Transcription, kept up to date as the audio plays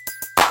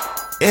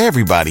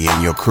Everybody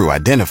in your crew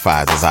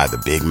identifies as either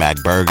Big Mac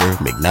Burger,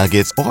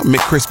 McNuggets, or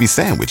McCrispy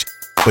Sandwich.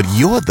 But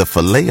you're the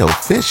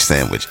Filet-O-Fish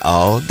Sandwich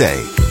all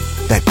day.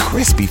 That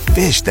crispy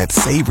fish, that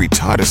savory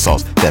tartar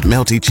sauce, that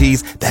melty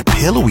cheese, that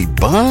pillowy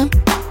bun.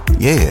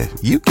 Yeah,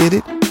 you get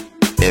it.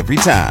 Every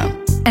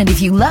time. And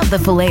if you love the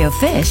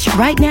Filet-O-Fish,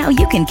 right now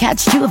you can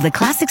catch 2 of the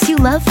classics you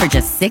love for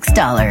just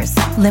 $6.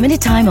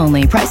 Limited time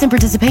only. Price and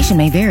participation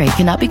may vary.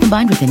 Cannot be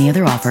combined with any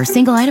other offer.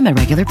 Single item at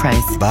regular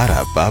price.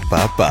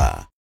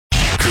 Ba-da-ba-ba-ba.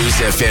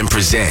 Cruise FM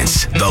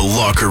presents The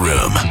Locker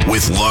Room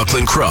with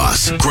Lochlin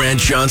Cross,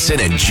 Grant Johnson,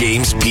 and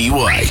James P.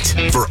 White.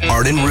 For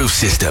Arden Roof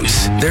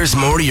Systems, there's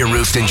more to your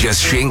roof than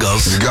just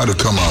shingles. You gotta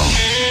come on.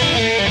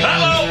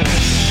 Hello.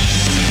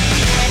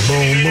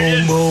 Boom,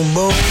 boom, boom,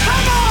 boom.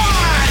 Come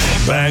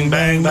on! Bang,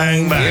 bang,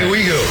 bang, bang. Here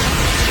we go.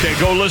 Okay,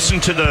 go listen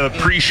to the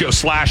pre-show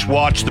 /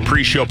 watch the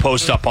pre-show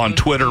post up on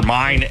Twitter,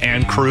 mine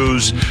and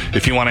Crew's,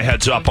 if you want a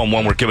heads up on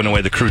when we're giving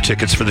away the crew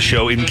tickets for the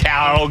show in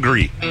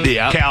Calgary.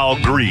 Yeah.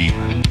 Calgary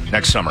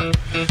next summer.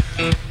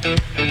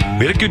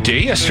 We had a good day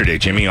yesterday,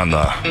 Jimmy, on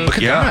the...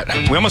 Look at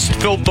that. We almost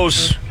filled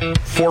those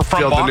 4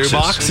 front boxes. The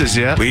new boxes,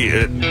 yeah.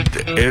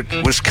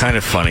 It was kind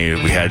of funny.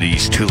 We had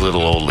these 2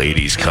 little old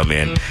ladies come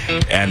in,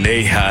 and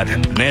they had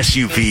an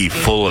SUV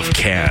full of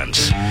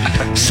cans.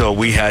 So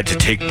we had to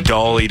take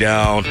Dolly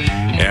down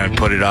and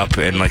put it up,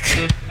 and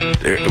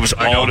it was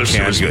all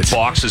canned goods.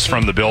 Boxes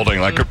from the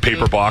building, like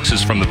paper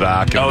boxes from the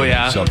back. Oh,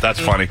 yeah. So that's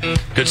funny.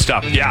 Good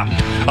stuff. Yeah.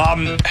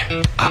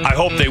 I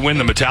hope they win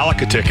the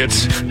Metallica tickets.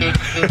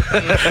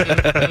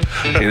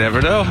 You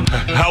never know.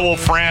 How will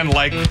Fran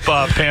like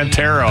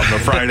Pantera on the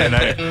Friday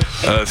night?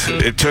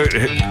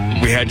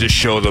 We had to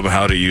show them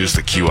how to use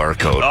the QR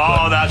code.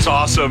 Oh, that's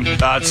awesome.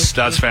 That's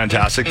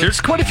fantastic.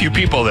 There's quite a few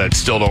people that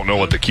still don't know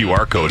what the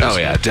QR code is. Oh,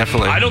 yeah,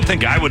 definitely. I don't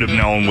think I would have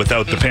known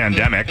without the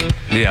pandemic.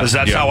 Yeah. Because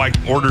that's how I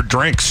ordered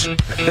drinks.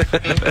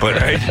 But,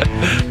 right?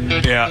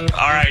 Yeah.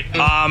 All right.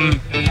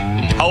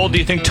 How old do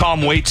you think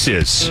Tom Waits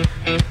is?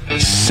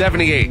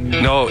 78.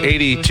 No,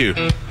 82.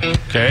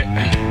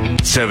 Okay.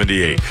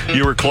 78.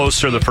 You were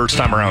closer the first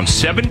time around.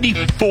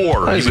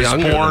 74. He was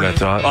born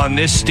on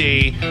this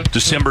day,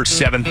 December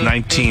 7th,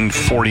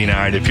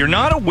 1949. If you're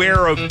not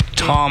aware of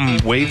Tom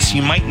Waits,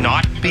 you might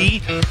not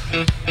be.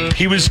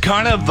 He was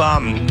kind of,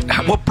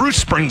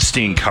 Bruce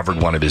Springsteen covered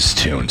one of his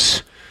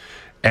tunes.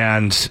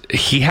 And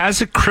he has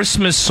a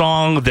Christmas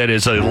song that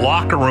is a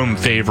locker room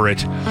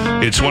favorite.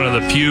 It's one of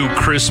the few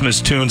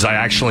Christmas tunes I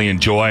actually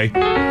enjoy.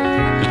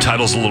 The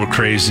title's a little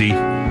crazy.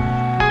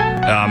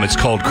 It's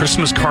called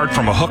Christmas Card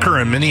from a Hooker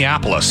in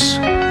Minneapolis.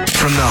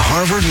 From the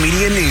Harvard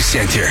Media News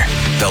Center,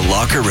 The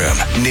Locker Room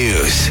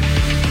News.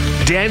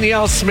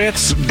 Danielle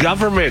Smith's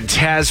government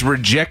has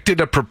rejected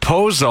a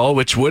proposal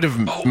which would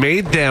have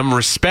made them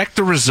respect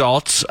the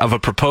results of a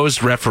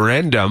proposed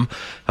referendum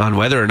on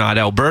whether or not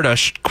Alberta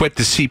should quit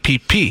the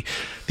CPP.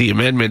 The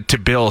amendment to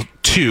Bill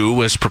 2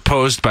 was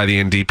proposed by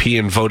the NDP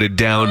and voted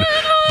down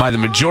by the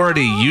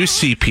majority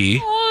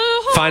UCP.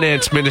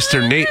 Finance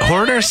Minister Nate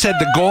Horner said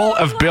the goal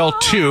of Bill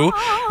 2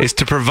 is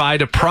to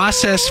provide a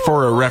process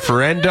for a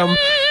referendum,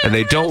 and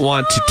they don't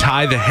want to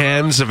tie the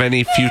hands of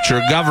any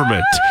future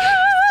government.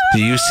 The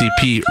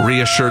UCP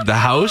reassured the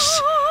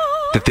House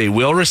that they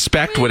will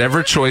respect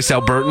whatever choice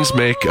Albertans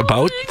make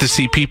about the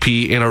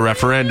CPP in a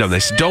referendum. They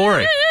said, don't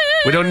worry,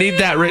 we don't need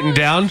that written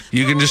down.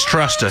 You can just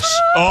trust us.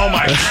 Oh,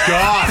 my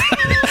God.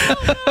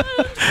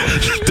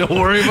 Don't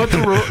worry about the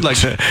rule.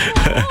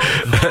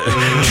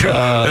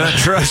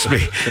 Trust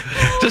me.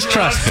 Just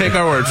trust. Take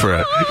our word for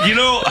it.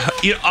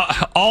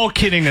 All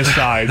kidding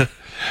aside,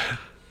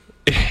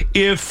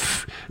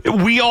 if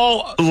we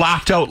all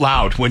laughed out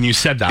loud when you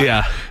said that.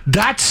 Yeah.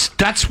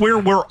 That's where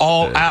we're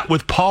all at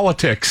with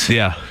politics.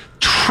 Yeah.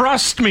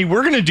 Trust me,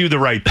 we're going to do the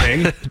right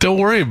thing. Don't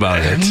worry about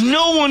it.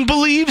 No one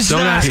believes that.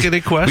 Don't ask any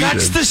questions.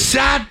 That's the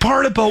sad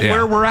part about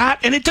where we're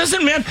at. And it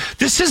doesn't, man,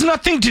 this has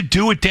nothing to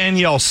do with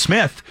Danielle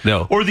Smith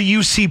or the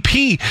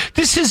UCP.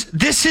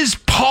 This is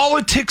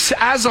politics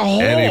as a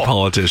whole. Any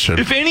politician.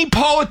 If any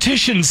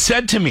politician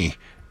said to me,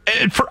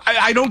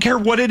 I don't care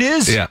what it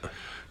is,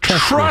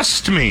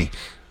 trust me,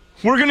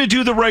 we're going to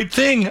do the right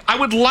thing, I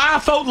would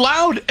laugh out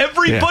loud.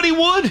 Everybody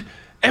would.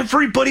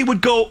 Everybody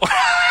would go,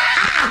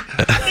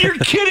 you're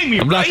kidding me,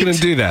 I'm not going to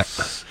do that.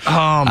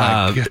 Oh,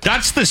 my God.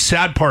 That's the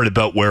sad part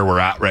about where we're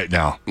at right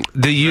now.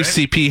 The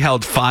UCP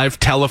held 5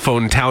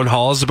 telephone town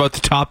halls about the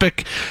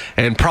topic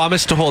and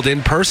promised to hold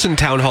in-person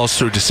town halls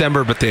through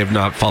December, but they have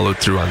not followed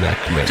through on that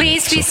commitment.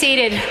 Please be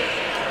seated.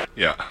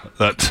 Yeah,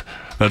 that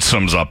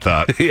sums up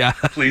that. Yeah.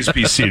 Please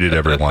be seated,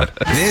 everyone.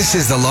 This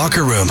is The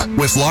Locker Room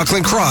with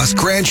Lochlin Cross,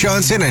 Grant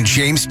Johnson, and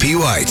James P.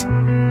 White.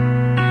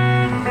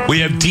 We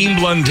have Dean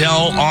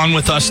Blundell on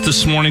with us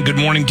this morning. Good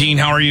morning, Dean.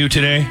 How are you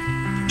today?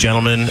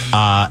 Gentlemen,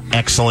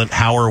 excellent.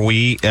 How are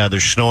we?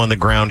 There's snow on the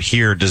ground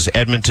here. Does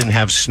Edmonton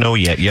have snow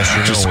yet? Yes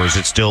or no? Or is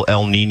it still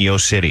El Nino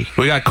City?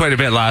 We got quite a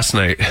bit last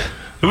night.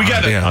 We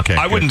got okay,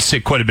 I good. wouldn't say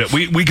quite a bit.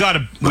 We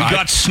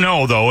got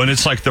snow though, and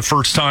it's like the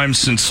first time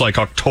since like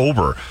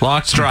October.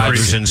 Locke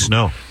drives in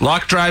snow.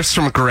 Locke drives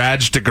from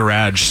garage to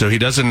garage, so he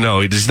doesn't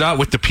know. He's not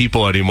with the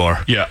people anymore.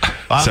 Yeah.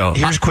 So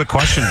Here's a quick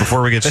question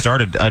before we get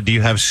started. Do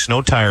you have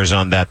snow tires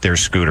on that there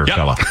scooter, Yep.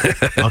 fella?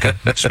 Okay,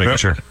 just making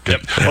sure.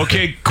 Yep.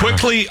 Okay,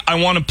 quickly, I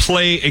want to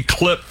play a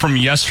clip from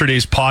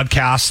yesterday's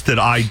podcast that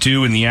I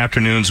do in the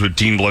afternoons with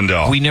Dean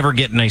Blundell. We never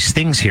get nice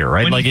things here,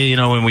 right? Like,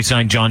 when we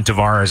signed John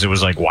Tavares, it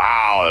was like,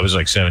 wow, that was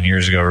like 7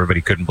 years ago.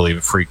 Everybody couldn't believe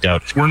it, freaked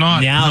out. We're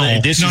not. Now,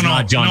 this is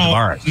not John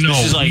Tavares. No,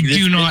 this is like, we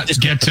do not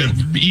get to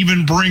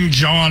even bring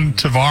John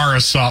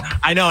Tavares up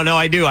I know,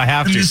 I do. I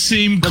have in to. the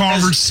same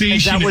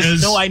conversation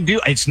as... No, I do.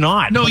 It's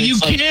not. No, But you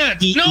it's like,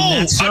 can't. in No, that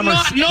I'm summer-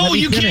 not. No, Let me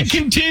you can't finish.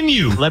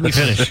 continue. Let me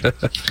finish.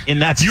 In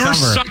that You're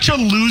summer. such a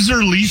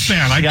loser Leaf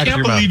fan. I Shut can't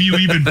your believe mouth. you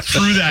even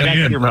threw that Shut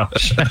in. your mouth.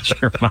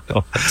 Shut your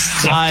mouth.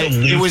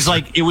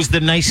 It was the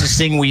nicest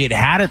thing we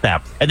had at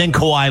that. And then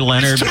Kawhi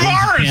Leonard wins the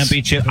Tavares!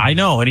 championship. I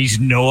know, and he's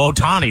no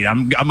Ohtani.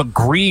 I'm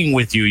agreeing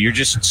with you. You're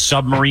just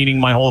submarining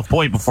my whole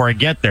point before I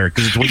get there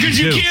because it's what Because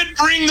you you do. can't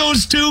bring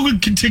those two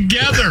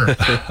together.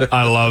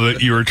 I love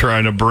it. You were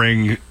trying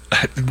to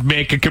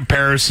make a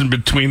comparison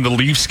between the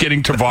Leafs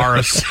getting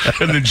Tavares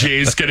and the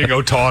Jays getting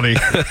Ohtani.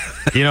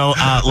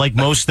 Like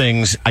most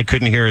things, I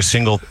couldn't hear a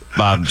single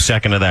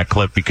second of that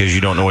clip because you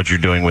don't know what you're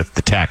doing with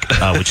the tech,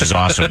 which is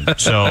awesome.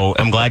 So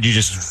I'm glad you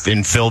just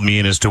filled me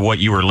in as to what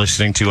you were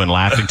listening to and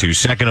laughing to.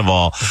 Second of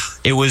all,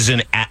 it was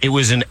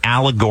an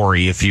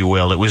allegory, if you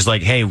will. It was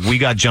like, hey, we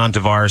got John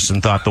Tavares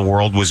and thought the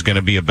world was going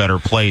to be a better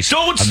place.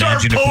 Don't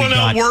start Imagine if we pulling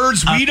out got-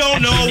 words we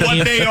don't know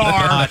what they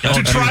are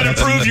to try to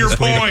prove your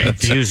point.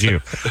 Confuse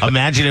you.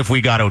 Imagine if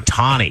we got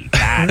Ohtani.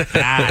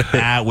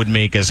 That would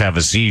make us have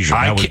a seizure.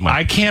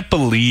 I can't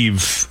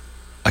believe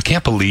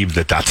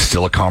that that's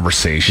still a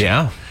conversation.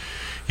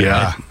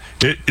 Yeah.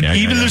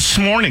 Even this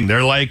morning,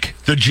 they're like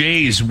the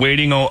Jays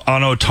waiting on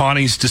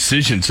Ohtani's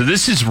decision. So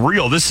this is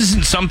real. This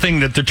isn't something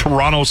that the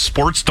Toronto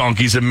sports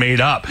donkeys have made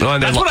up.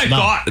 That's what I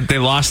thought. They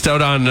lost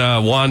out on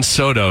Juan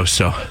Soto,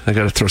 so they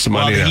got to throw some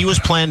money. He was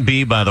Plan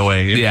B, by the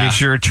way. Yeah. If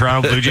you're a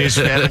Toronto Blue Jays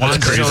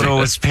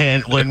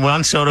fan, when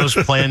Juan Soto's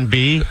Plan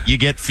B, you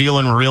get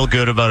feeling real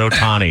good about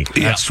Ohtani.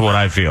 That's what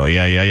I feel.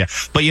 Yeah.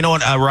 But you know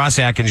what? Ross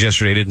Atkins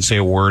yesterday didn't say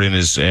a word in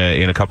his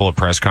in a couple of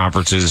press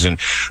conferences, and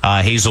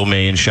Hazel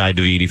May and Shai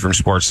Davidi from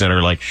Sportsnet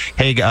are like,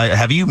 hey,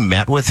 have you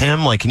met with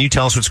him? Like, can you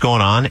tell us what's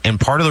going on? And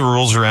part of the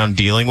rules around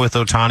dealing with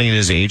Ohtani and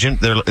his agent,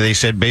 they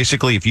said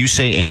basically if you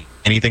say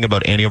anything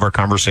about any of our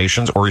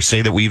conversations or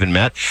say that we even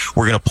met,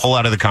 we're going to pull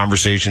out of the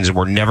conversations and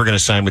we're never going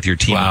to sign with your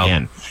team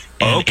again.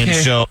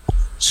 And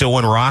so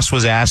when Ross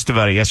was asked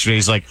about it yesterday,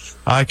 he's like,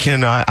 I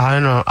don't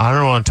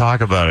want to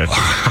talk about it.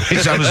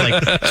 So I was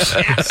like,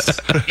 yes.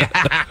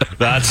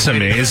 That's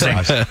amazing.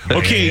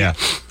 Okay, Yeah.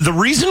 The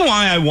reason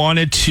why I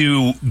wanted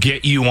to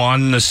get you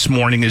on this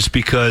morning is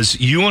because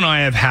you and I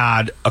have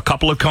had a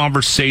couple of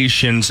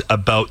conversations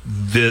about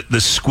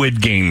the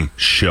Squid Game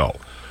show.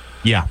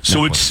 Yeah.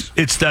 So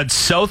it's that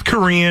South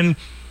Korean,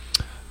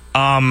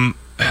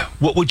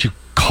 what would you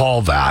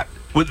call that?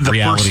 With the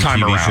Reality first time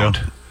TV around.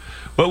 show?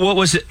 But what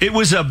was it? It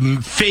was a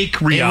fake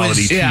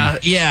reality TV.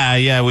 Yeah.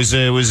 It was a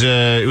thriller, Was it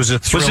an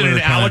kind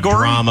of allegory?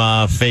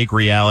 drama, fake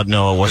reality.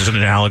 No, it wasn't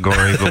an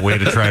allegory. But way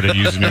to try to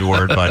use a new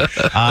word. But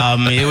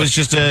it was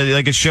just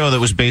a show that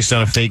was based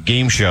on a fake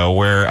game show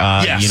where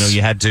Yes.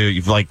 you had to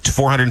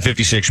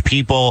 456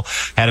 people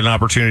had an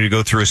opportunity to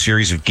go through a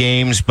series of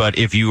games. But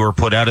if you were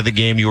put out of the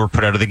game, you were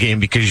put out of the game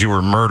because you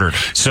were murdered.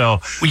 So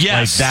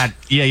Yes. like that.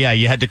 Yeah.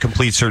 You had to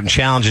complete certain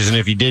challenges, and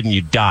if you didn't,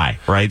 you'd die.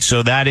 Right.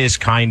 So that is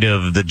kind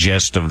of the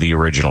gist of the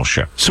original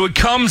show. So it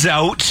comes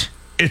out,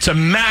 it's a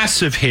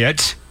massive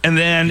hit, and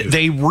then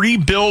they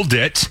rebuild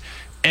it,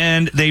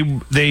 and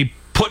they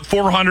put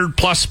 400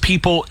 plus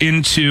people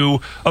into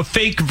a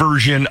fake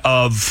version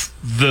of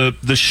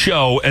the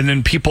show, and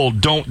then people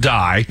don't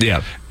die.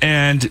 Yeah.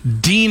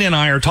 And Dean and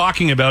I are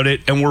talking about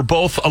it, and we're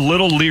both a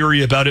little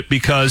leery about it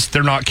because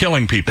they're not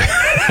killing people.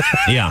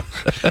 Yeah.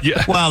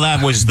 Yeah. Well,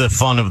 that was the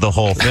fun of the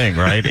whole thing,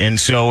 right? And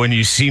so when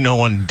you see no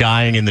one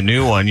dying in the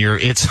new one,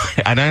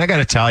 and I got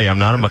to tell you, I'm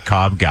not a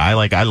macabre guy.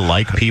 Like, I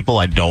like people.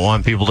 I don't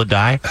want people to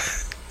die.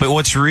 But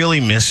what's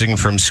really missing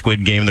from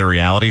Squid Game, the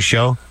reality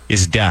show,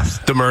 is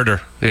death. The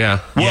murder. Yeah.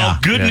 Well,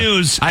 good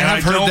news. I and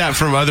have heard don't- that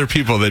from other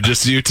people than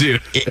just you two.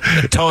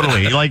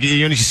 Totally. Like,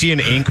 you see an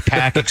ink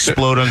pack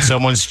explode on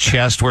someone's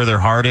chest where their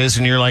heart is,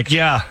 and you're like,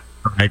 Yeah.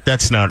 right,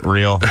 that's not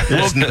real.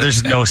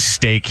 There's no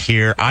stake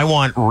here. I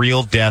want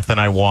real death,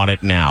 and I want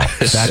it now.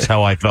 That's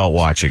how I felt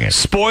watching it.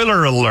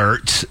 Spoiler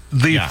alert,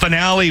 the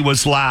finale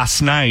was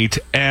last night,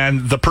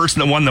 and the person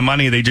that won the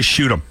money, they just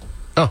shoot him.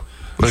 Oh,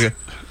 okay.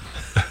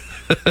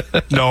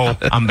 No,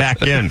 I'm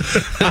back in.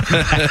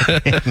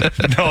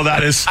 no,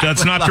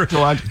 that's not true.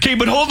 Okay,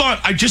 but hold on.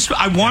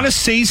 I want to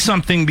say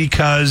something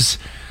because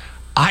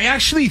I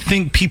actually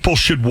think people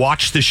should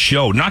watch this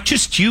show. Not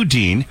just you,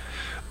 Dean.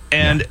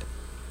 And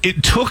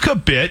it took a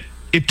bit.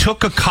 It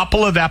took a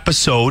couple of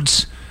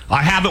episodes.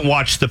 I haven't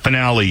watched the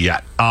finale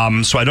yet,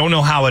 so I don't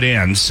know how it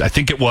ends. I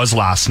think it was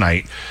last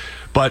night,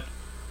 but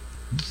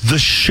the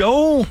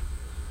show,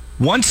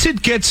 once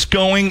it gets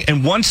going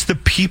and once the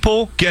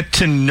people get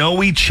to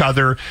know each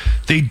other,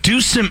 they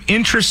do some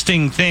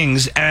interesting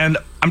things, and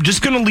I'm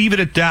just going to leave it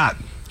at that.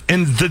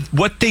 And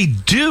what they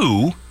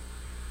do,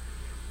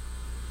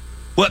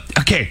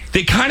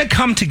 they kind of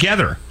come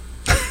together.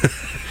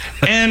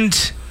 And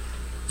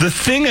the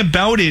thing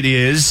about it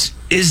is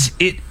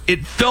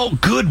it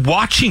felt good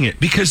watching it,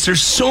 because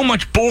there's so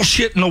much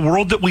bullshit in the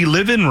world that we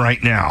live in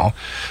right now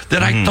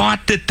that I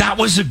thought that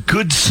was a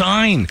good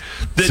sign.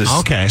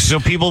 Okay,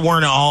 so people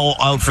weren't all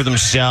out for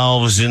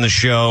themselves in the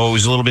show. It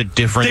was a little bit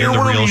different than the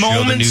real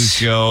show, the new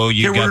show.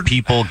 You got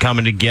people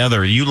coming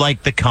together. You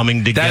like the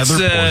coming together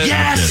portion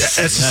of this.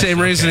 That's the same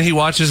reason he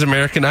watches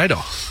American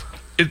Idol.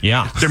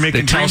 They're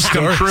making dreams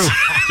come true.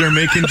 They're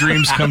making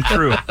dreams come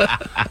true.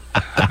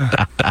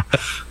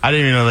 I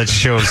didn't even know that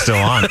show was still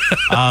on.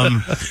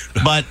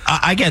 But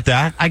I get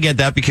that. I get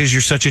that, because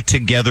you're such a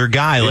together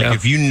guy. Like,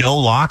 if you know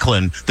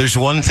Lochlin, there's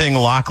one thing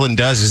Lochlin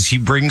does is he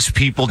brings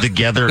people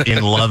together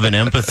in love and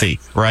empathy,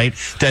 right?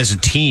 As a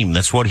team.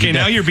 That's what he does.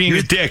 Now you're being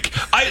a dick.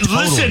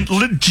 Listen,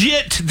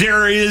 legit,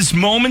 there is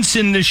moments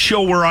in this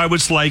show where I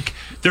was like,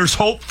 there's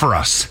hope for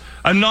us.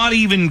 I'm not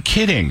even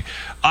kidding.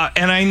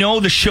 And I know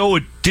the show,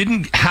 it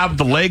didn't have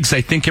the legs I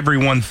think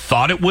everyone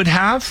thought it would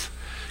have,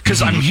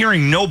 because I'm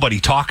hearing nobody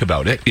talk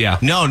about it. Yeah.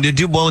 No,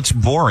 dude, well, it's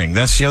boring.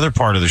 That's the other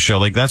part of the show.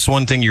 Like, that's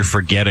one thing you're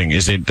forgetting,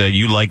 is it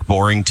you like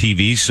boring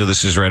TV, so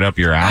this is right up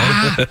your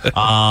alley.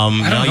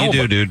 No, you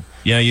do, dude.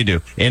 Yeah, you do.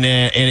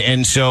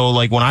 And so,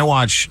 like, when I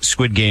watch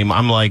Squid Game,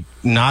 I'm like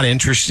not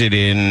interested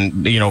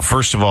in,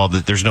 first of all,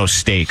 that there's no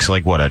stakes.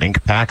 Like, what, an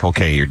ink pack?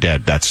 Okay, you're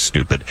dead. That's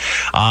stupid.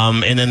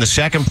 And then the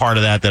second part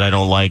of that I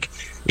don't like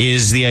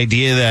is the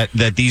idea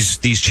that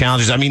these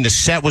challenges, I mean, the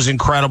set was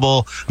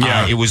incredible.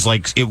 Yeah. It was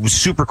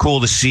super cool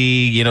to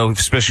see,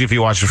 especially if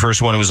you watch the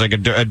first one. It was like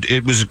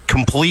it was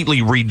completely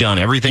redone.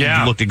 Everything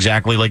looked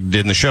exactly like it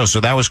did in the show.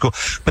 So that was cool.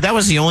 But that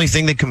was the only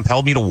thing that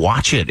compelled me to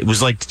watch it. It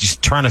was like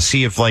just trying to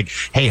see if, like,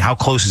 hey, how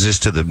close is this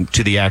to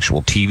the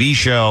actual TV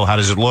show? How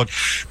does it look?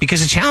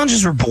 Because the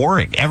challenges were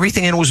boring.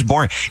 Everything in it was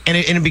boring. And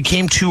it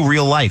became too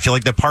real life. You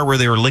like the part where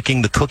they were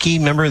licking the cookie?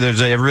 Remember?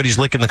 Everybody's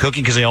licking the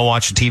cookie because they all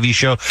watch the TV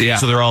show. Yeah.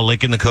 So they're all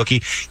licking the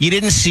cookie. You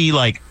didn't see,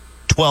 like,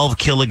 12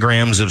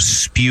 kilograms of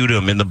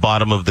sputum in the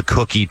bottom of the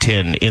cookie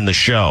tin in the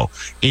show.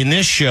 In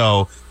this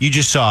show, you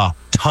just saw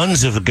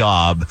tons of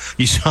gob.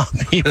 You saw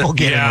people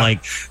getting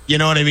like, you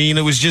know what I mean?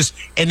 It was just,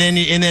 and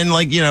then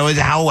like,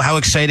 how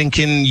exciting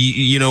can,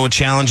 a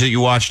challenge that you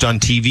watched on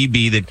TV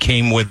be that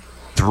came with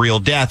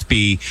real death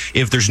be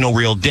if there's no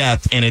real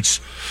death and it's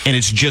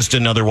just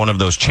another one of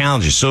those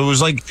challenges. So it was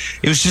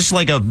just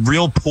like a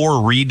real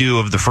poor redo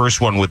of the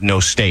first one with no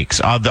stakes,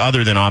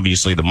 other than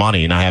obviously the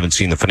money. And I haven't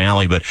seen the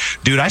finale, but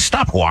dude, I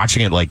stopped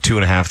watching it like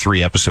 2.5,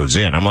 3 episodes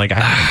in. I'm like,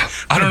 I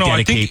don't know.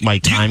 Dedicate my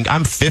time.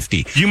 I'm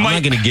 50. I'm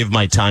not going to give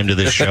my time to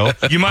this show.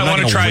 You might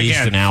want to try waste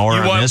again. An hour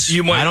on this.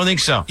 I don't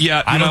think so.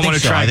 Yeah, I don't think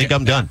so. I think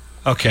I'm done.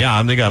 Okay. Yeah,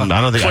 I don't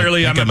think.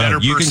 Clearly, I'm a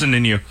better person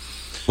than you.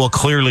 Well,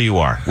 clearly you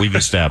are. We've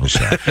established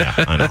that. Yeah,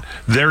 I know.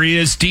 There he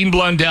is, Dean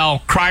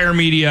Blundell, Crier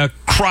Media,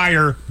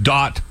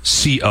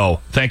 crier.co.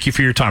 Thank you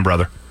for your time,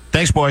 brother.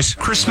 Thanks, boys.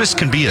 Christmas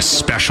can be a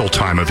special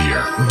time of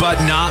year.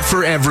 But not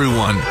for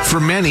everyone. For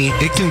many,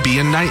 it can be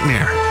a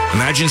nightmare.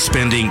 Imagine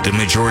spending the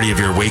majority of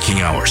your waking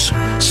hours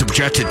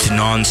subjected to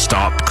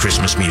non-stop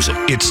Christmas music.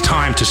 It's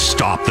time to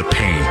stop the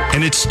pain,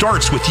 and it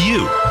starts with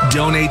you.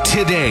 Donate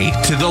today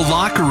to the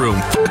Locker Room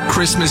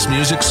Christmas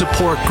Music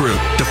Support Group.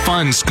 The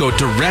funds go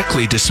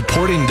directly to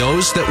supporting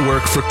those that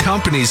work for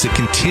companies that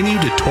continue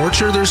to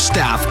torture their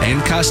staff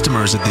and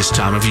customers at this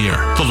time of year.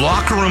 The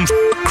Locker Room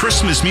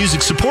Christmas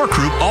Music Support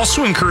Group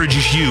also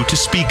encourages you to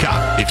speak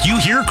up. If you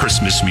hear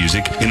Christmas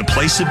music in a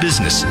place of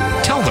business,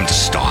 tell them to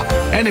stop.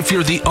 And if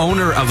you're the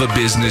owner of a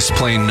business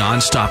playing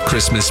non-stop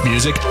Christmas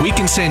music, we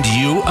can send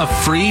you a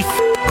free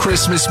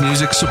Christmas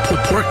Music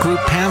Support Group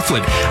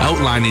pamphlet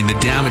outlining the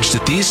damage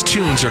that these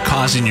tunes are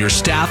causing your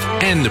staff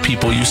and the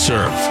people you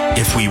serve.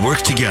 If we work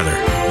together,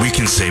 we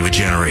can save a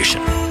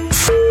generation.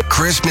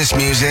 Christmas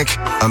music.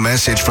 A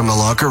message from the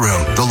Locker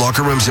Room. The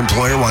Locker Room's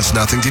employer wants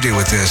nothing to do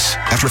with this.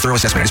 After a thorough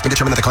assessment, it has been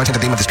determined that the content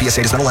and theme of this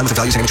PSA does not align with the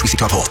values and image we seek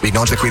to uphold. We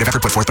acknowledge the creative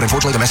effort put forth, but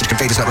unfortunately the message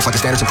conveyed does not reflect the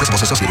standards and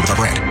principles associated with our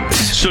brand.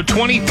 So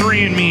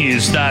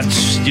 23andMe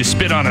that's you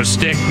spit on a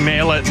stick,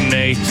 mail it, and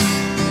they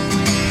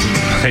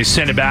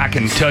send it back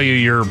and tell you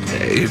you're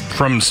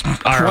from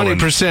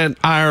Ireland. 20%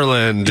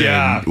 Ireland.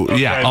 Yeah. And,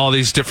 yeah, all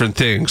these different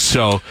things.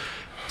 So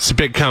it's a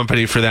big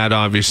company for that,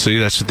 obviously.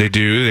 That's what they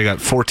do. They got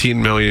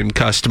 14 million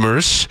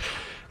customers,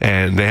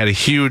 and they had a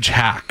huge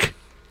hack.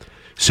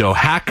 So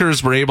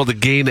hackers were able to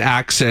gain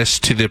access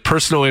to the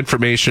personal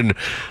information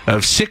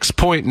of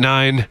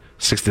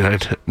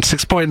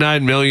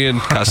 6.9 million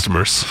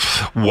customers.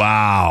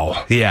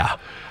 Wow. Yeah.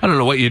 I don't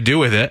know what you do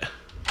with it.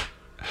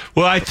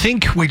 Well, I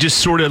think we just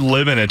sort of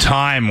live in a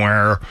time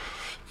where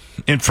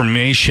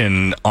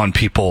information on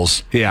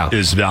people's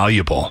is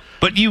valuable.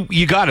 But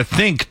you got to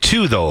think,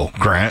 too, though,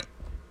 Grant.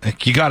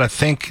 Like, you got to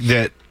think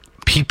that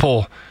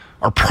people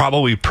are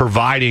probably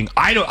providing.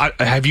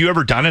 Have you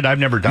ever done it? I've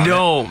never done it.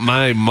 No,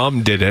 my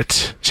mom did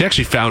it. She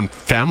actually found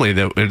family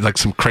that like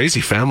some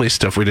crazy family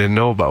stuff we didn't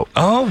know about.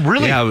 Oh,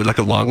 really? Yeah, like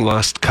a long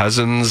lost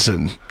cousins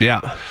and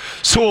yeah.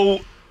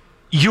 So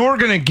you're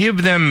going to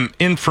give them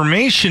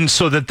information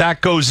so that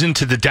goes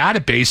into the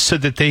database so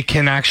that they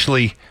can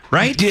actually,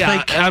 right? Yeah,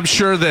 like, I'm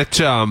sure that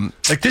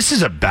like this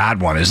is a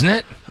bad one, isn't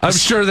it? I'm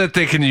sure that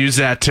they can use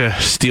that to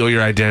steal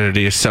your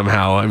identity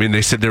somehow. I mean,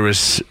 they said there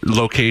was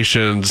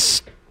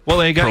locations. Well,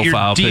 they got your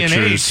profile DNA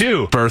pictures,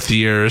 too. Birth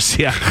years,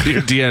 yeah,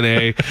 your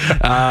DNA.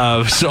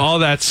 So all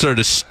that sort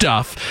of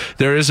stuff.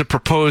 There is a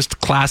proposed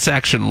class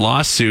action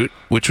lawsuit,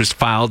 which was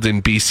filed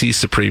in BC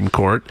Supreme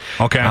Court.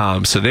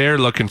 Okay. So they're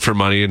looking for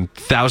money, and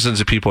thousands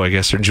of people, I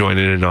guess, are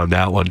joining in on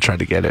that one, trying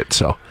to get it.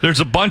 So there's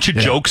a bunch of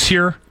jokes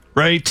here,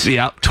 right?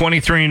 Yeah.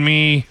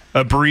 23andMe,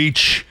 a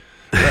breach.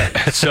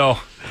 So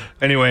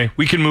anyway,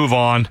 we can move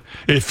on.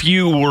 If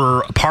you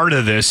were a part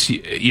of this,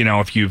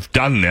 if you've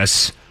done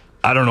this,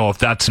 I don't know if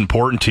that's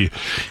important to you.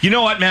 You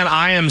know what, man?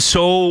 I am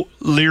so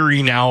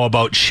leery now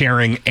about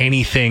sharing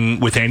anything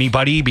with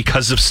anybody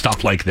because of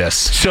stuff like this.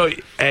 So,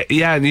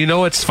 yeah, and you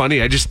know what's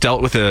funny? I just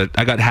dealt with I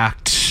got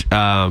hacked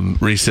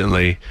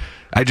recently.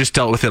 I just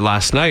dealt with it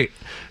last night.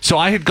 So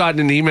I had gotten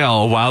an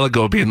email a while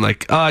ago being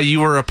like, you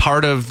were a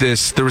part of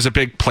this. There was a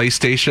big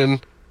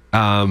PlayStation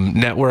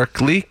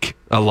network leak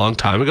a long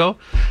time ago.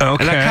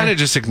 Okay. And I kind of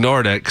just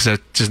ignored it because I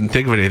just didn't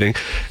think of anything.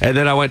 And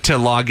then I went to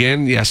log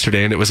in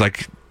yesterday, and it was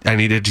like, I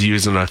needed to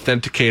use an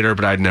authenticator,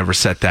 but I'd never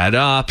set that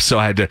up. So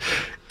I had to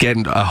get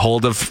a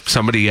hold of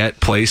somebody at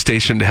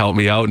PlayStation to help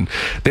me out. And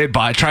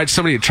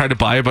somebody had tried to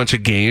buy a bunch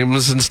of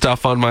games and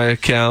stuff on my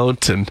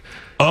account. And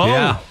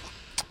yeah.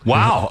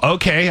 Wow.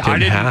 Okay. I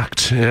didn't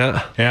hacked.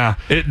 Yeah. Yeah.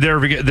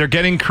 They're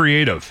getting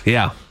creative.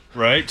 Yeah.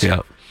 Right?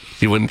 Yeah.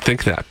 You wouldn't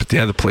think that, but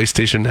yeah, the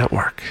PlayStation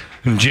Network.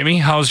 And Jimmy,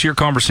 how's your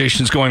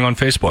conversations going on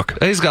Facebook?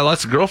 He's got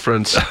lots of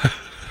girlfriends.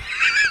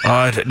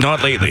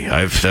 Not lately.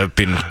 I've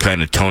been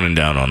kind of toning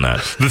down on that.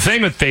 The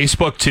thing with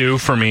Facebook too,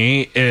 for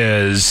me,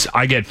 is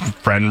I get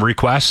friend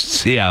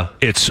requests. Yeah,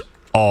 it's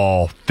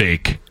all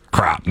fake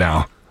crap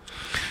now.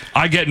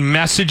 I get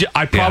message.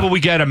 I probably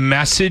get a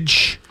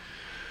message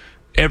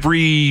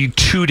every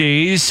 2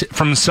 days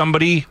from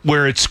somebody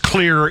where it's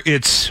clear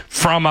it's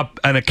from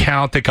an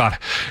account that got.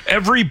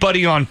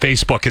 Everybody on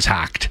Facebook is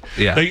hacked.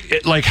 Yeah,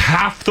 like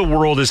half the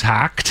world is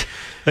hacked.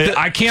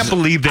 I can't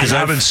believe they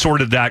haven't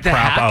sorted that crap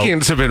out. The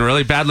hackings have been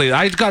really badly.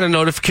 I got a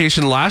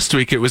notification last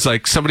week. It was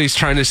like somebody's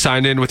trying to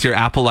sign in with your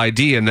Apple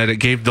ID, and then it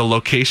gave the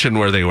location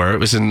where they were. It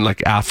was in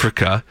like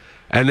Africa,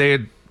 and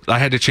I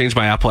had to change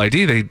my Apple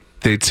ID.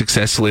 They'd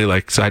successfully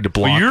so I had to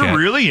block it. Well, you're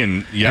really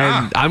in,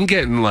 yeah. And I'm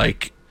getting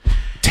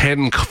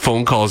 10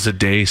 phone calls a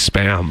day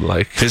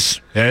spam.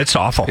 It's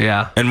awful.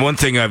 Yeah. And one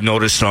thing I've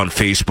noticed on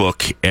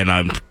Facebook, and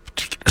I'm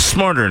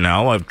smarter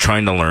now, I'm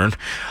trying to learn,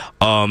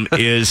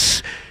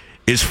 is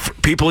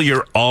people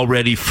you're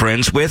already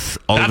friends with.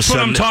 That's what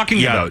I'm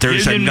talking about.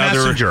 There's another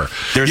Messenger.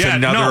 There's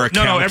another account.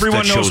 No,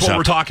 everyone knows what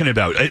we're talking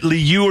about.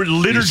 You're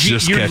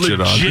legit.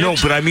 No,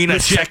 but I mean a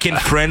second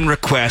friend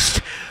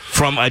request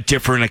from a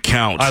different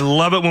account. I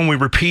love it when we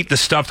repeat the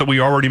stuff that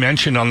we already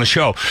mentioned on the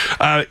show.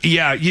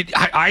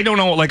 I don't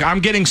know. I'm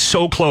getting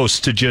so close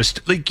to just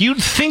you'd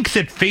think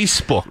that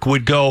Facebook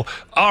would go,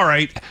 all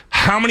right,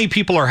 how many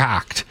people are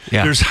hacked?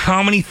 Yeah. There's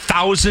how many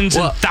thousands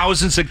and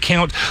thousands of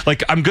accounts.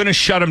 I'm going to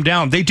shut them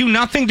down. They do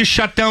nothing to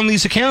shut down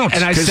these accounts.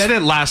 And I said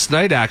it last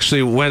night,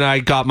 actually, when I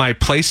got my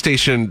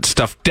PlayStation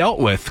stuff dealt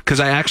with, because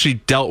I actually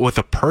dealt with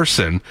a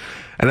person.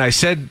 And I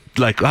said,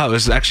 wow, it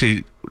was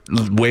actually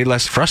way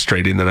less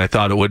frustrating than I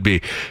thought it would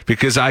be,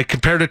 because I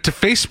compared it to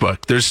Facebook.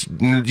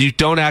 You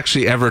don't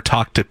actually ever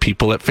talk to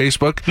people at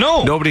Facebook.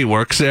 No. Nobody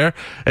works there.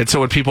 And so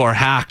when people are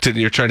hacked and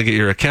you're trying to get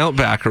your account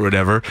back or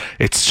whatever,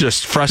 it's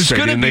just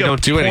frustrating and they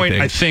don't do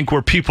anything. I think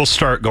where people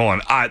start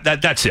going,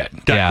 that's it.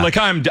 Yeah.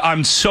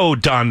 I'm so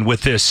done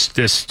with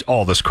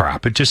all this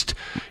crap. It just,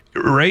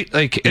 right?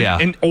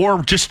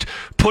 Or just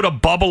put a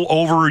bubble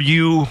over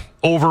you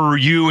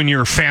and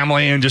your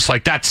family, and just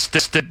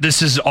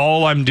this is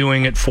all I'm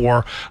doing it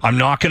for. I'm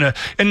not gonna.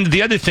 And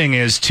the other thing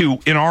is too,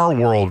 in our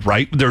world,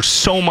 right? There's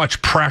so much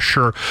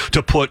pressure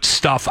to put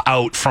stuff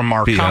out from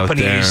our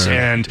companies,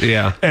 and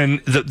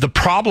the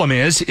problem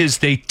is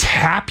they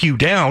tap you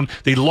down,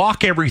 they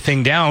lock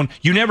everything down.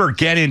 You never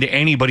get into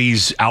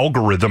anybody's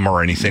algorithm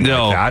or anything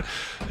like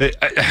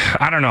that.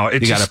 I don't know.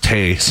 You gotta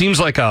pay. Seems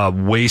like a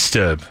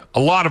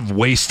lot of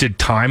wasted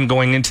time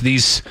going into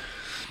these.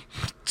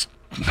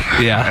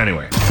 Yeah.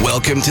 Anyway.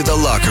 Welcome to the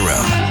Locker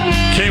Room.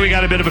 Okay, we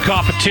got a bit of a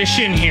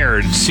competition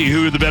here to see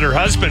who the better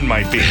husband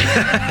might be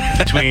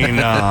between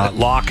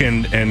Locke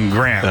and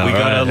Grant. We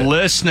got a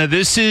list. Now,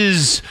 this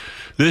is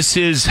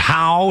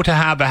how to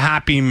have a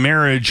happy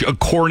marriage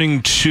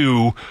according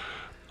to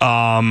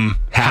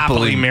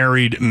happily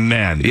married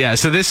men. Yeah,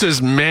 so this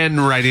is men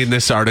writing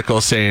this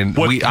article saying,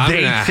 I'm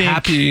in a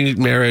happy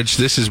marriage,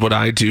 this is what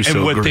I do.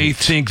 And what they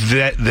think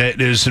that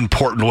is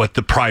important, what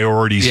the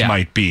priorities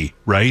might be,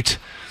 right?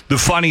 The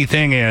funny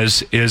thing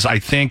is I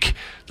think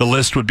the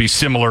list would be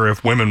similar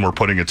if women were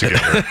putting it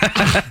together.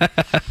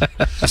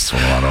 That's a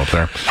lot out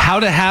there. How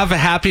to have a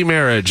happy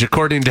marriage,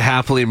 according to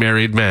happily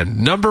married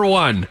men. Number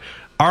 1,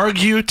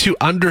 argue to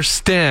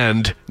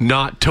understand,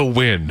 not to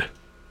win.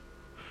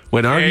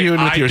 When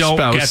arguing with your spouse,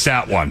 I don't get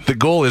that one. The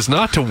goal is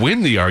not to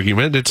win the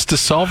argument, it's to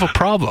solve a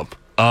problem.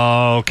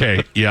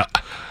 Okay, yeah.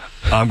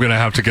 I'm going to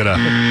have to get a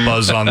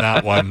buzz on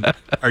that one.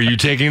 Are you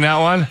taking that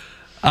one?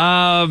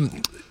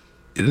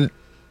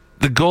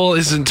 The goal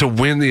isn't to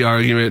win the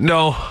argument.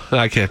 No,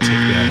 I can't take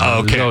that.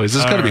 Okay. No, is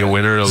this going to be a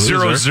winner or a loser?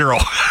 0-0.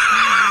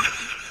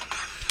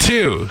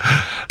 2,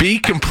 be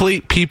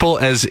complete people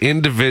as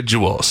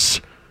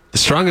individuals. The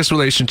strongest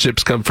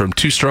relationships come from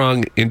 2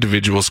 strong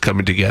individuals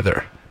coming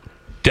together.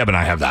 Deb and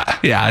I have that.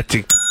 Yeah, I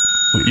think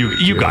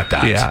you got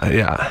that.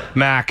 Yeah.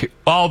 Mac,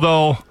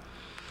 although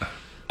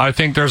I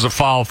think there's a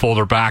file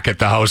folder back at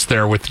the house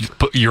there with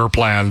your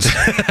plans.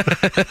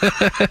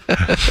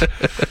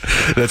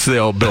 That's the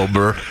old Bill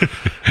Burr.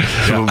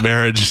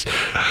 Marriage.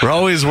 We're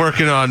always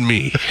working on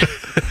me.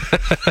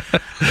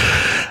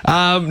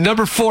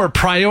 Number 4,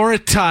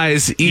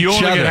 prioritize each other. You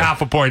only get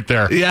half a point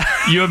there. Yeah.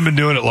 You haven't been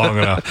doing it long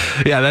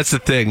enough. Yeah, that's the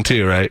thing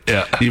too, right?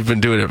 Yeah. You've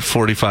been doing it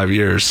 45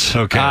 years.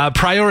 Okay.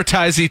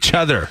 Prioritize each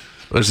other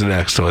was the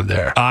next one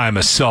there. I'm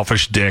a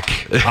selfish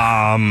dick.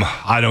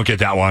 I don't get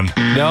that one.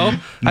 No?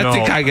 I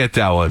think I get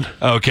that one.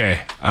 Okay.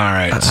 All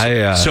right.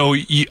 So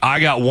I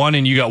got 1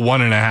 and you got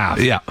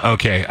 1.5. Yeah.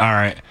 Okay. All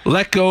right.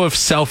 Let go of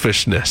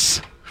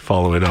selfishness.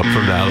 Following up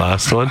from that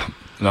last one.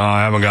 No,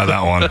 I haven't got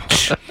that one.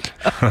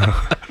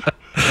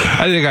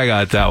 I think I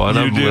got that one.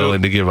 I'm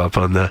willing to give up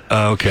on that.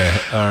 Okay.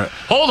 All right.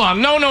 Hold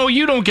on. No,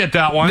 you don't get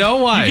that one. No,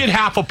 why? You get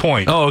half a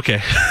point. Oh, okay.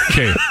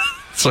 Okay.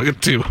 It's like a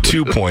 2.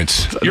 2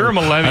 points. You're a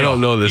millennial. I don't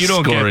know this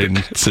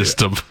scoring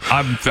system.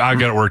 I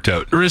got it worked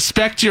out.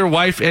 Respect your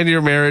wife and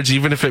your marriage,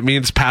 even if it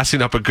means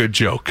passing up a good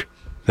joke.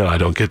 No, I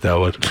don't get that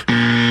one.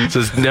 It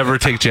says never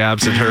take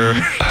jabs at her.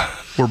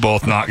 We're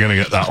both not going to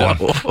get that one.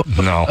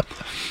 No.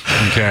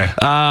 Okay.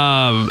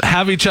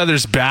 Have each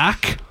other's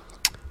back.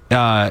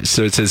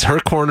 So it says her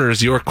corner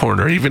is your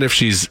corner, even if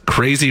she's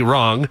crazy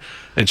wrong,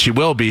 and she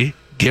will be.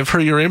 Give her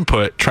your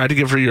input. Try to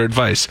give her your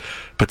advice.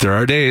 But there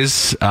are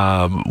days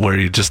where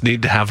you just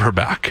need to have her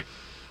back.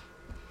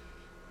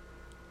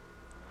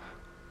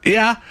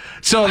 Yeah.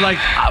 So, like,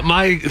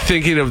 my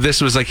thinking of this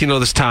was, like,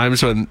 there's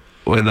times when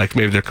like,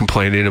 maybe they're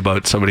complaining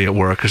about somebody at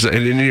work,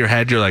 and in your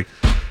head, you're like,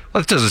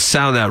 well, it doesn't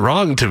sound that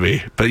wrong to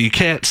me. But you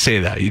can't say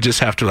that. You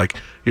just have to, like,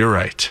 you're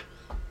right.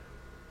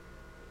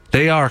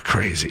 They are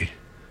crazy.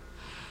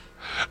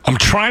 I'm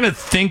trying to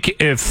think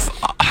if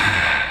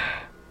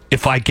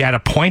I get a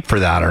point for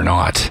that or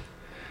not.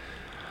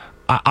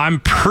 I'm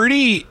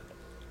pretty...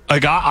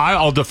 Like,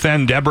 I'll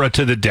defend Deborah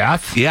to the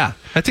death. Yeah,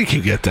 I think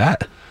you get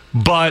that.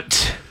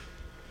 But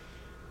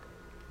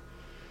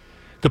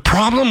the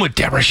problem with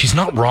Deborah, she's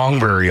not wrong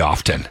very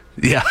often.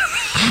 Yeah,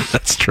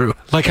 that's true.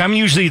 Like, I'm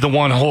usually the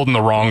one holding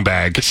the wrong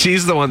bag.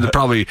 She's the one that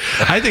probably...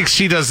 I think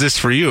she does this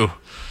for you.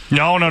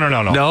 No.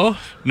 No?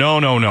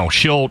 No.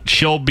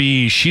 She'll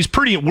be... She's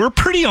pretty... We're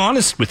pretty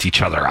honest with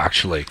each other,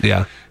 actually.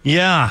 Yeah.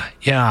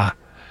 Yeah.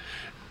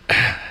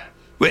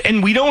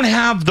 And we don't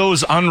have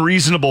those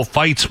unreasonable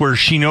fights where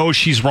she knows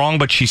she's wrong,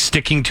 but she's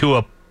sticking to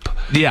a...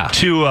 Yeah.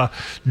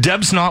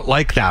 Deb's not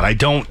like that.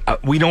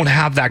 We don't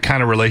have that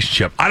kind of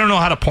relationship. I don't know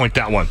how to point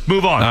that one.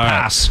 Move on. All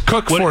Pass. Right.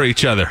 Cook for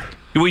each other.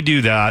 We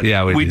do that.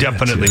 Yeah, we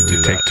definitely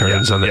do that. Take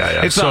turns on that.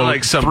 Yeah. It's not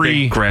like some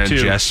big grand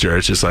gesture.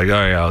 It's just like,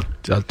 oh yeah,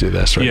 I'll do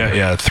this right now.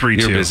 Yeah, 3-2.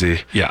 You're busy.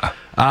 Yeah.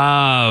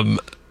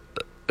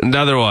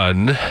 Another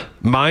one.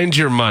 Mind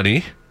your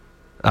money.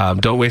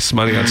 Don't waste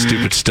money on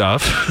stupid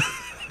stuff.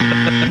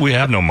 We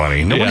have no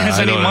money. No one has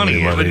any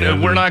money.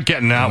 We're not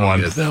getting that one.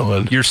 Get that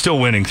one. You're still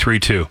winning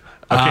 3-2.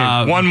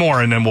 Okay, one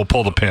more and then we'll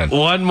pull the pin.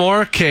 One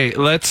more? Okay,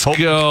 let's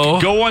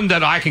go. Go one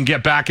that I can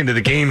get back into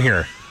the game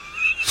here.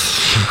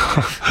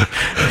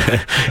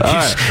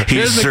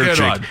 He's searching. A good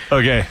one.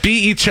 Okay. Be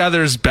each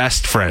other's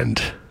best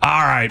friend.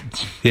 All right.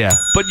 Yeah.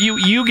 But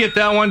you get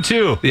that one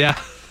too. Yeah.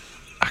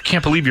 I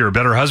can't believe you're a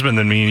better husband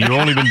than me and you've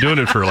only been doing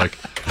it for like...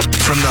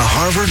 From the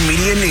Harvard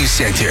Media News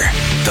Center,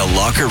 the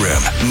Locker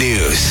Room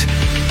News.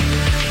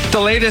 The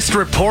latest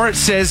report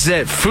says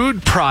that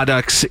food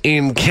products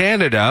in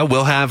Canada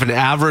will have an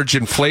average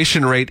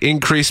inflation rate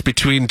increase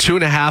between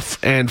 2.5%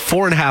 and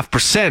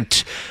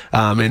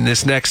 4.5% in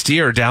this next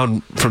year,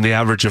 down from the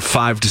average of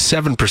 5 to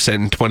 7%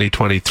 in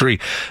 2023.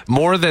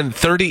 More than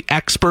 30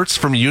 experts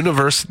from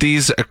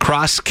universities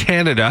across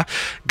Canada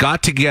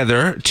got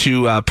together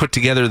to put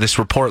together this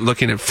report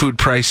looking at food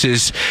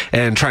prices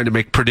and trying to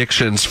make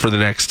predictions for the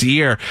next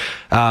year.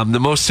 The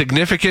most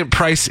significant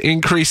price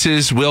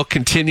increases will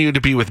continue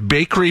to be with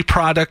bakery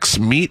products,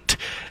 meat,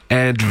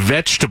 and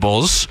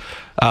vegetables.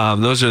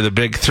 Those are the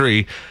big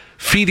 3.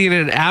 Feeding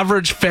an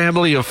average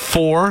family of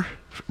 4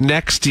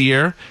 next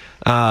year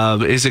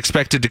is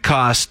expected to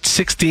cost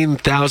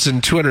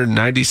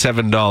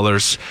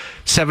 $16,297,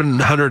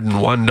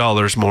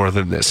 $701 more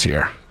than this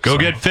year. Go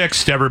get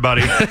fixed,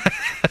 everybody.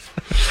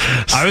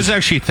 I was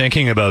actually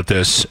thinking about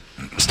this.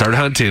 Start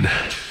hunting.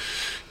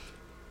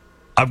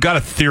 I've got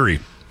a theory.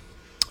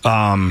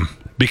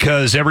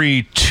 Because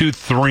every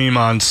 2-3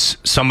 months,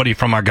 somebody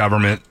from our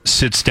government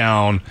sits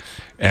down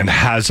and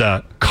has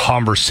a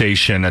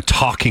conversation, a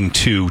talking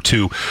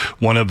to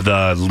one of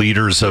the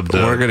leaders of the...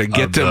 We're going to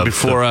get them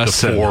before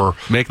us and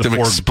make them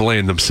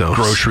explain themselves.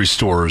 Grocery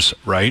stores,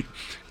 right?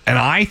 And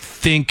I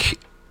think...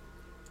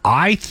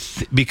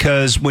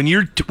 because when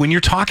you're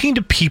talking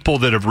to people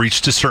that have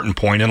reached a certain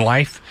point in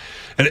life,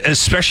 and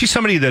especially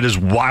somebody that is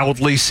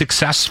wildly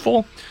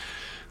successful,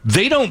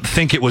 they don't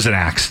think it was an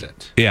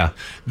accident. Yeah.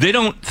 They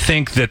don't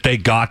think that they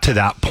got to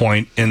that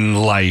point in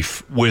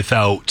life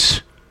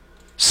without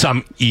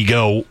some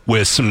ego,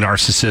 with some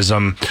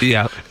narcissism.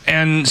 Yeah.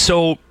 And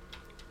so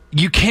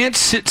you can't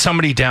sit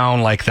somebody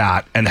down like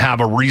that and have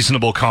a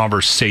reasonable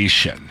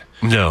conversation.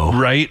 No.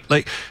 Right?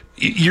 Like,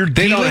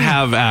 they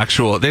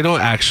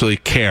don't actually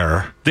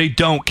care. They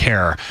don't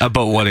care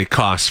about what it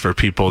costs for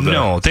people to...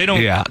 No, they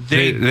don't. Yeah,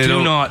 they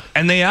do not.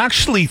 And they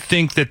actually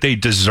think that they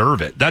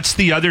deserve it. That's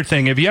the other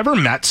thing. Have you ever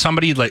met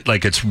somebody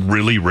like it's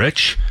really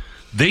rich?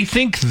 They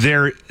think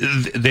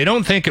they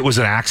don't think it was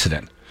an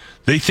accident.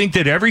 They think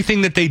that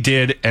everything that they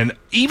did, and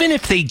even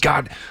if they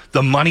got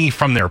the money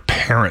from their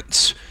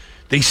parents,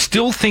 they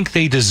still think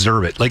they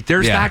deserve it. Like,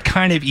 there's that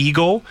kind of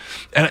ego.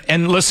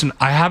 And listen,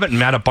 I haven't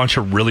met a bunch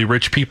of really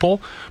rich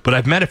people, but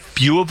I've met a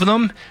few of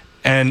them,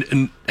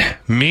 and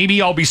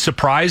maybe I'll be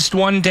surprised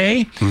one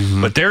day.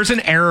 Mm-hmm. But there's an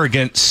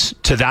arrogance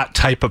to that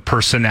type of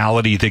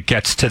personality that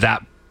gets to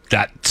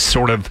that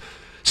sort of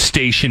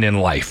station in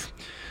life.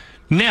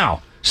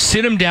 Now,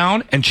 sit him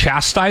down and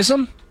chastise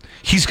him.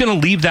 He's going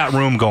to leave that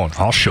room going,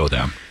 I'll show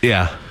them.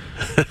 Yeah.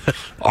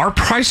 Our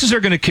prices are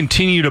going to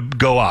continue to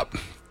go up.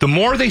 The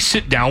more they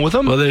sit down with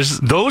them, well, there's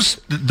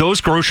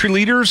those grocery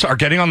leaders are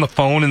getting on the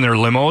phone in their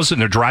limos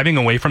and they're driving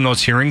away from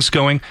those hearings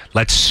going,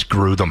 let's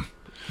screw them.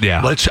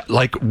 Yeah. Let's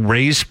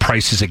raise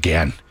prices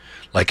again.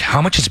 Like,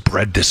 how much is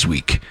bread this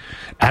week?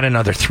 Add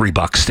another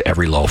 $3 to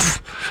every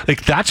loaf.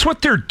 Like, that's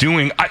what they're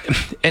doing.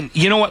 And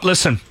you know what?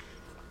 Listen,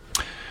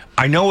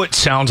 I know it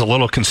sounds a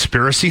little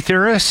conspiracy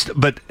theorist,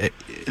 but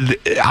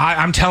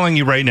I'm telling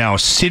you right now,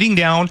 sitting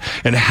down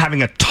and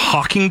having a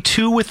talking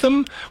to with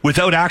them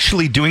without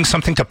actually doing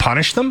something to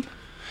punish them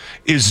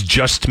is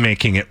just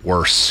making it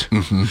worse.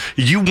 Mm-hmm.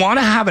 You want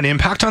to have an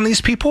impact on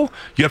these people,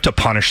 you have to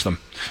punish them.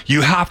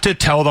 You have to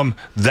tell them,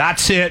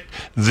 that's it.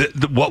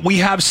 What we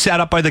have set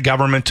up by the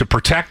government to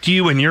protect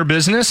you and your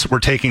business, we're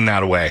taking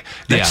that away.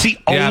 That's the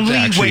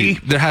only way.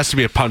 There has to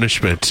be a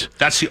punishment.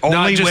 That's the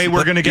only way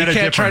we're going to get a difference.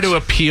 You can't try to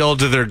appeal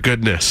to their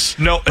goodness.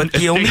 No, but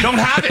they don't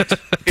have it.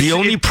 The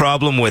only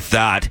problem with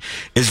that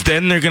is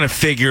then they're going to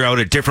figure out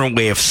a different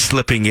way of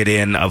slipping it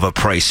in of a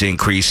price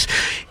increase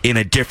in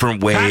a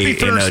different way. Happy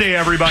Thursday,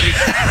 everybody.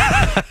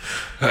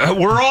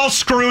 We're all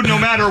screwed no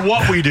matter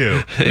what we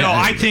do. No,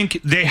 I think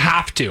they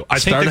have to. I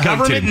think the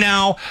government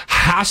now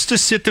has to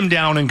sit them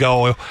down and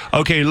go,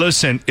 okay,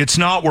 listen, it's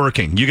not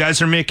working. You guys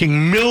are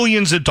making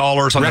millions of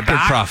dollars on the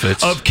back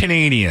profits of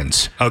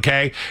Canadians.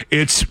 Okay,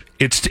 it's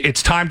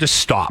time to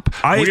stop.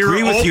 I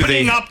agree with you. We're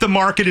opening up the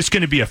market. It's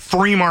going to be a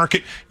free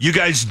market. You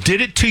guys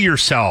did it to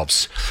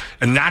yourselves,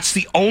 and that's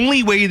the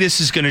only way this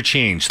is going to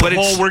change. We're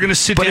going to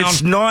sit down. But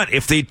it's not.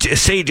 If they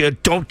say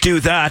don't do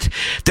that,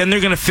 then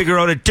they're going to figure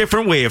out a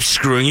different way of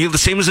screwing you, the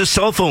same as the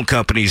cell phone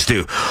companies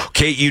do.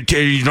 Okay,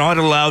 you're not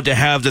allowed to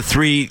have the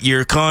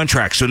 3-year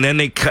contract, so then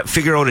they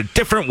figure out a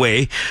different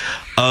way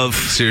of...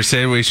 So you're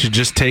saying we should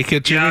just take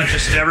it, Jimmy?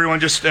 Yeah, everyone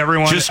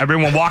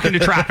walk into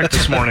traffic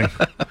this morning.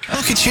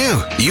 Look at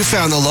you. You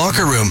found the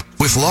Locker Room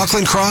with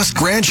Lochlin Cross,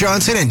 Grant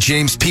Johnson, and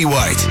James P.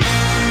 White.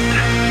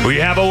 We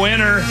have a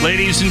winner,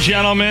 ladies and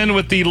gentlemen,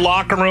 with the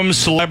Locker Room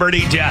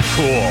Celebrity Death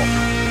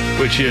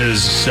Pool, which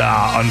is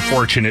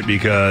unfortunate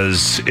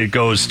because it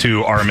goes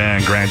to our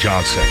man, Grant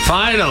Johnson.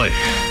 Finally.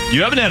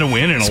 You haven't had a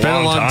win in a long time. It's been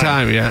a long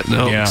time, yeah.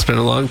 No, it's been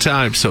a long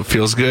time, so it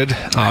feels good.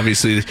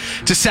 Obviously,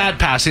 it's a sad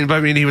passing, but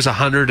I mean, he was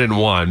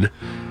 101.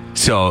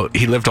 So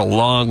he lived a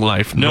long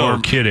life. No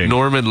kidding.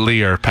 Norman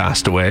Lear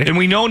passed away. And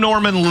we know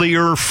Norman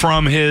Lear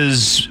from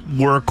his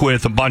work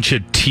with a bunch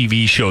of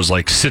TV shows,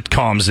 like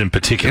sitcoms in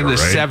particular, in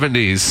the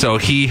 70s. So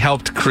he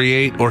helped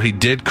create, or he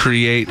did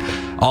create,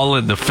 All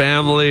in the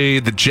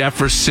Family, The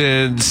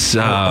Jeffersons.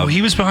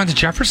 He was behind The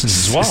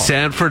Jeffersons as well.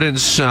 Sanford and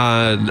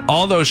Son.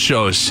 All those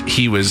shows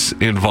he was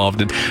involved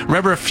in.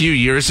 Remember a few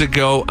years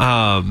ago,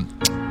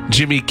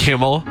 Jimmy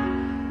Kimmel?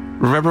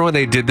 Remember when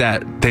they did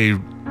that?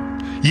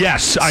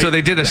 Yes. So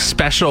they did a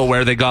special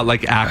where they got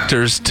like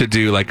actors to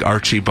do like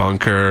Archie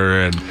Bunker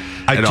and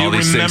all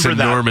these things, and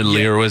Norman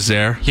Lear was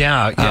there.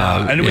 Yeah.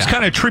 And it was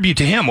kind of a tribute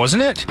to him,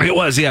 wasn't it? It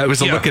was, yeah. It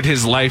was a look at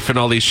his life and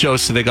all these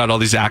shows. So they got all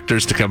these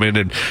actors to come in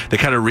and they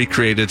kind of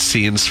recreated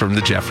scenes from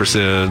the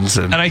Jeffersons.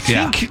 And I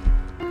think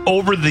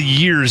over the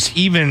years,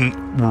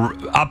 even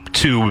up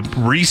to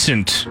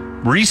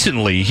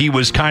recently, he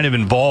was kind of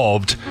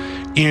involved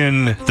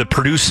in the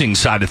producing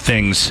side of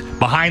things,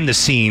 behind the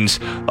scenes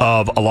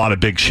of a lot of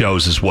big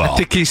shows as well. I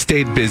think he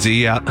stayed busy.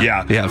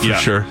 Yeah, for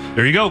sure.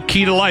 There you go.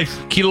 Key to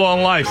life. Key to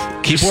long life.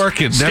 Keep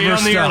working. Stay Never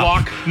on the air,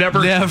 stop. Locke.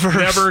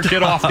 Never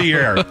get off the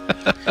air.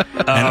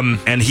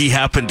 And he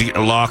happened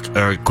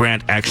to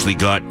Grant actually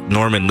got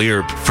Norman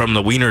Lear from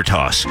the Wiener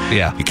Toss.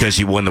 Yeah. Because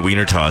he won the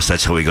Wiener Toss.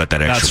 That's how he got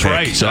that extra pick.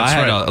 Right. So I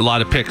had a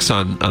lot of picks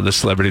on the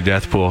Celebrity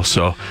Death Pool,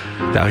 so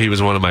now he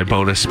was one of my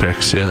bonus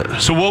picks. Yeah.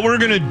 So what we're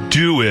going to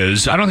do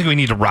is, I don't think we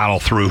need to rattle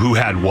through who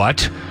had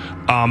what,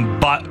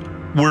 but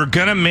we're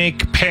going to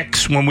make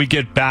picks when we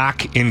get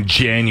back in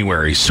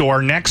January. So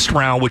our next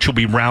round, which will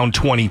be round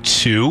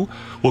 22,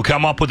 we'll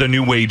come up with a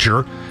new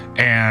wager,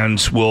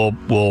 and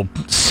we'll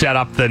set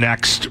up the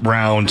next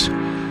round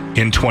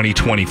in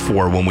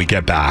 2024 when we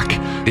get back.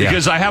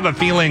 Because I have a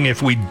feeling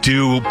if we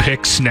do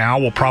picks now,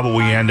 we'll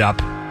probably end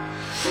up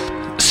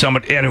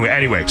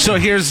anyway. So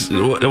here's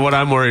what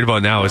I'm worried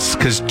about now is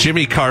because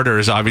Jimmy Carter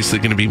is obviously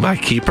going to be my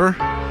keeper.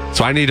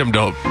 So I need him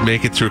to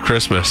make it through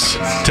Christmas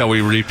till we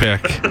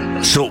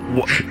repick. So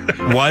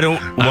why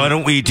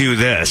don't we do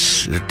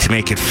this to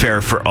make it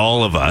fair for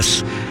all of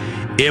us?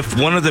 If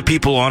one of the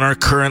people on our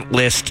current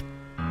list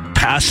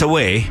pass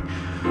away,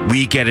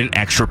 we get an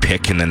extra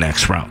pick in the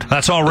next round.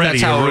 That's already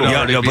That's how it would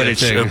already be a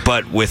thing.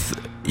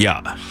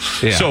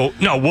 So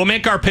no, we'll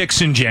make our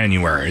picks in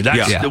January.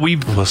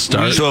 We'll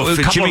start. So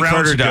if Jimmy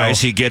Carter dies,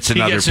 he gets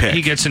another pick.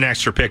 He gets an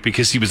extra pick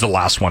because he was the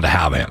last one to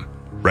have him.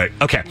 Right.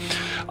 Okay.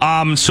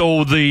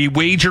 So the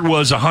wager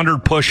was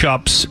 100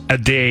 push-ups a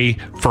day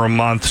for a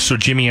month. So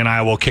Jimmy and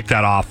I will kick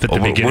that off at the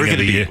beginning of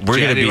the year.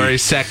 January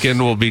 2nd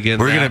will begin.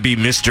 We're going to be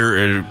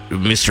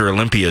Mr.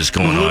 Olympia's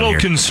going on here. A little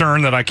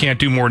concerned that I can't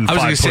do more than 5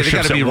 push-ups. They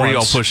got to be real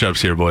once. push-ups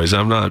here, boys.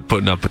 I'm not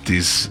putting up with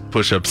these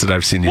push-ups that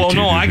I've seen you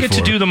do. I get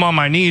to do them on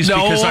my knees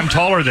because I'm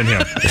taller than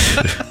him.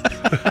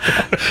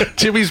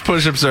 Jimmy's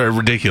push-ups are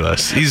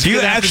ridiculous. Do you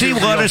actually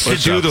want us to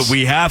do them?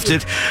 We have to.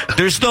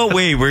 There's no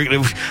way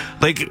we're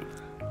like.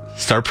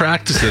 Start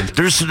practicing.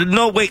 There's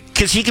no way,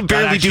 because he can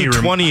barely do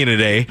 20 in a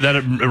day.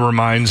 That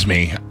reminds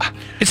me.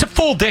 It's a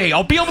full day.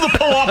 I'll be able to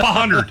pull up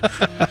 100.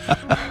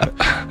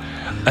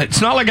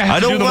 It's not like I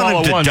have to do them all at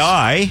once. I don't want him to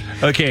die.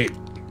 Okay.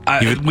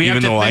 We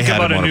have to think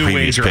about a new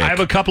wager. I have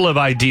a couple of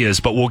ideas,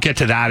 but we'll get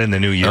to that in the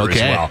new year as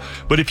well.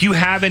 But if you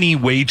have any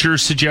wager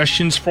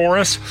suggestions for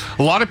us,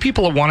 a lot of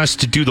people want us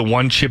to do the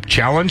one chip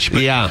challenge.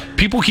 But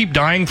people keep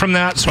dying from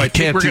that, so I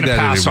think we're going to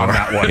pass on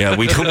that one. Yeah,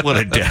 we don't want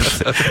a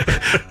death.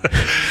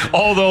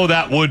 Although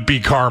that would be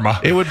karma.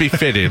 It would be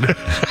fitting.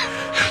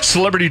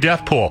 Celebrity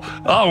death pool.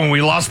 Oh, and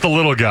we lost the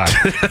little guy.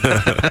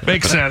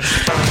 Makes sense.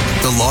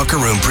 The Locker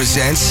Room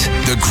presents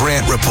The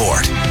Grant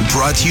Report.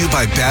 Brought to you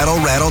by Battle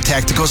Rattle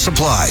Tactical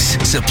Supplies.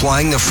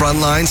 Supplying the front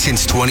line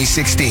since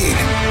 2016.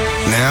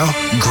 Now,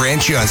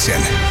 Grant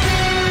Johnson.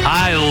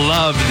 I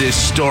love this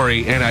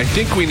story, and I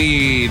think we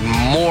need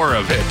more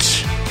of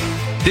it.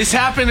 This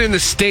happened in the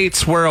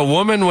States where a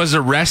woman was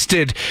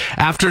arrested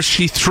after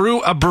she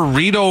threw a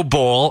burrito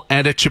bowl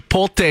at a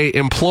Chipotle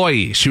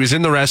employee. She was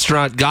in the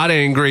restaurant, got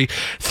angry,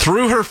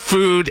 threw her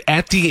food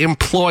at the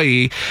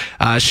employee.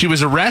 She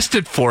was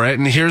arrested for it,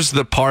 and here's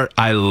the part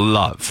I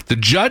love. The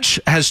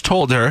judge has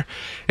told her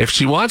if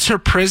she wants her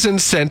prison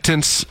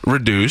sentence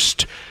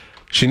reduced,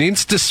 she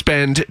needs to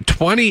spend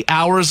 20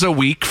 hours a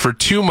week for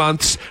 2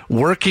 months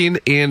working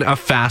in a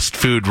fast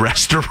food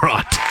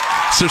restaurant.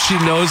 So she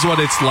knows what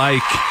it's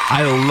like.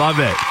 I love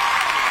it.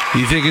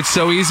 You think it's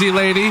so easy,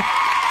 lady?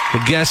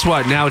 Well, guess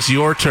what? Now it's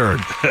your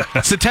turn.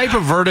 It's the type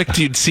of verdict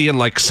you'd see in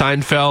like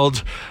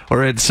Seinfeld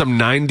or in some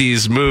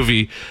 90s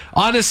movie.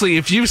 Honestly,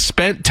 if you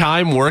spent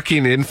time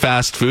working in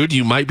fast food,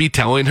 you might be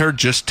telling her,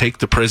 just take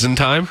the prison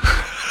time.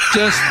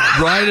 Just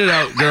ride it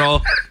out,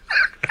 girl.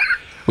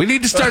 We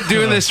need to start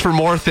doing this for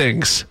more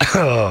things.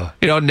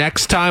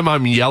 Next time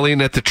I'm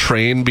yelling at the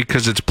train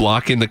because it's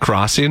blocking the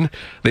crossing,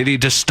 they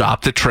need to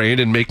stop the train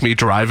and make me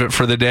drive it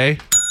for the day.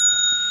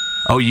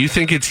 Oh, you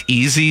think it's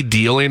easy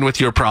dealing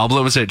with your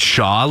problems at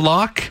Shaw,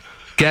 Lock?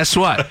 Guess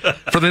what?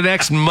 For the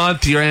next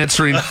month, you're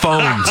answering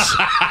phones.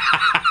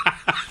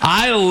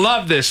 I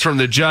love this from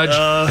the judge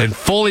and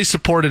fully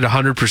supported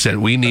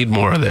 100%. We need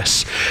more of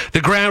this.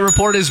 The Grant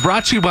Report is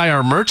brought to you by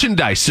our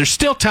merchandise. There's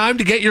still time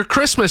to get your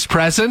Christmas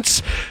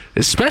presents,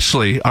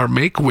 especially our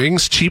Make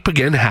Wings Cheap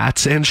Again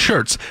hats and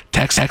shirts.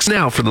 Text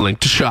now for the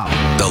link to shop.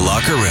 The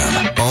Locker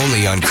Room,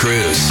 only on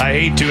Cruise. I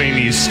hate doing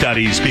these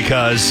studies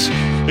because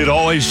it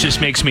always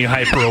just makes me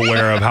hyper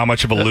aware of how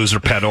much of a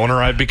loser pet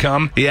owner I've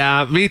become.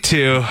 Yeah, me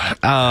too.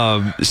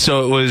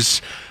 So it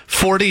was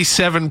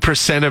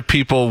 47% of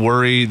people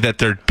worry that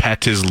their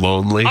pet is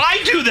lonely.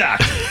 I do that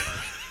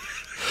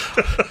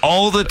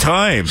all the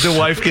time. The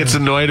wife gets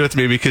annoyed with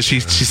me because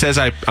she says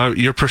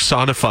you're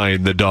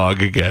personifying the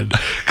dog again.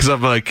 Because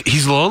I'm like,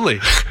 he's lonely.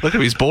 Look at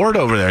him, he's bored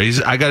over there.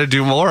 I got to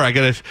do more.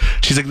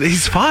 She's like,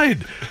 he's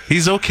fine.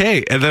 He's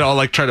okay. And then I'll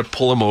like try to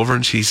pull him over,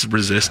 and she's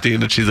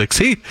resisting. And she's like,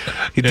 see,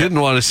 he didn't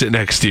want to sit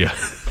next to you.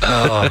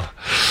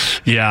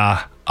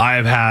 Yeah.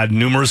 I've had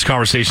numerous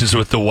conversations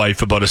with the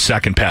wife about a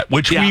second pet,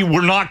 which we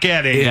were not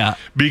getting. Yeah.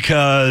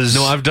 Because...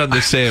 No, I've done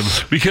the same.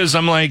 Because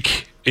I'm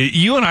like,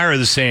 You and I are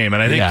the same,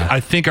 and I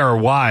think our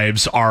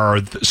wives are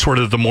sort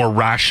of the more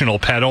rational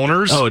pet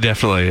owners. Oh,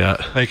 definitely,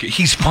 yeah. Like,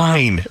 he's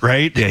fine,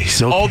 right? Yeah,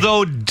 he's okay.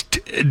 Although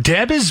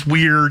Deb is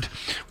weird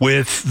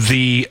with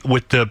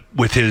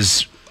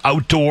his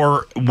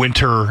outdoor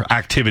winter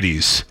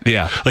activities.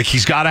 Yeah. Like,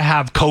 he's got to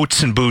have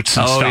coats and boots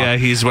and stuff. Oh, yeah,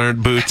 he's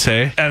wearing boots,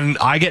 hey? And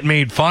I get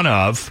made fun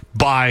of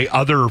by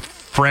other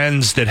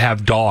friends that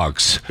have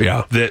dogs.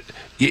 Yeah. That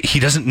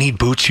he doesn't need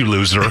boots, you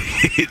loser.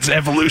 It's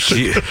evolution.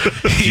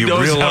 You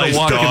knows realize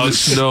how to walk in the dogs,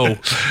 snow.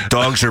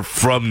 Dogs are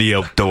from the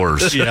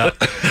outdoors. Yeah.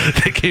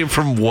 They came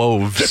from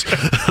wolves.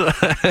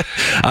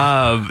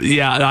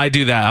 Yeah, I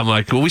do that. I'm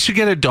like, well, we should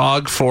get a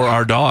dog for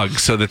our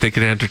dogs so that they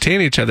can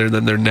entertain each other and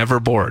then they're never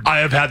bored. I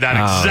have had that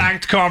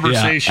exact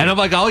conversation. Yeah. And I'm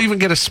like, I'll even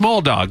get a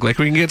small dog. Like,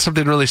 we can get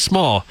something really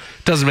small.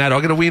 Doesn't matter.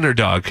 I'll get a wiener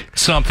dog.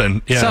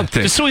 Something. Yeah.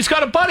 Something. Just so he's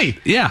got a buddy.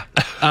 Yeah.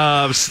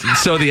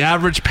 So the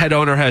average pet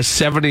owner has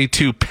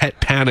 72 pet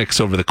panics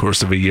over the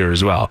course of a year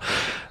as well.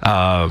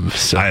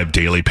 So I have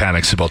daily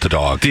panics about the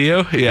dog. Do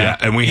you? Yeah.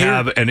 And we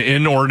have an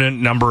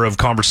inordinate number of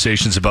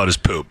conversations about his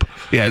poop.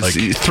 Yeah,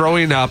 it's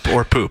throwing up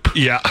or poop.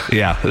 Yeah.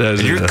 Yeah.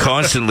 You're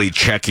constantly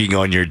checking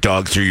on your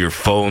dog through your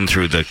phone,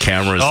 through the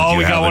cameras that you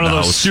we have got one in of the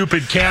those house.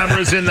 stupid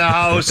cameras in the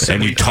house.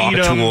 And you talk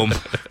to them.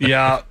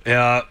 Yeah.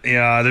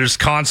 There's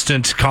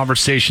constant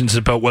conversations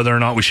about whether or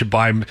not we should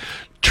buy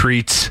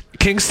treats.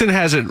 Kingston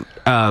hasn't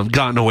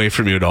gotten away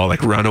from you at all,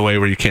 like run away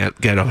where you can't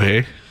get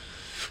away.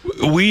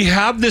 We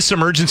have this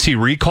emergency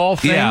recall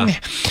thing. Yeah.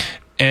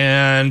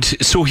 And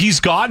so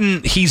he's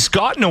gotten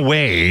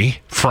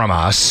away from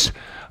us.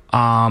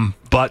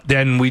 But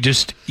then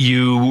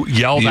you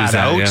yell that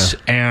out,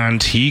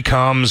 and he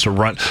comes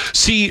run.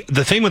 See,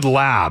 the thing with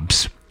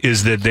labs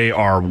is that they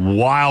are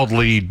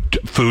wildly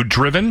food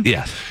driven.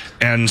 Yeah.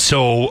 And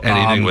so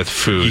anything with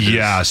food.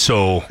 Yeah.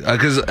 So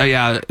because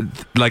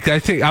like I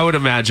think I would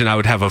imagine I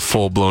would have a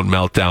full blown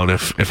meltdown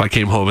if I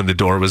came home and the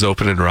door was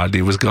open and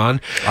Rodney was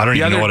gone. I don't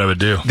even know what I would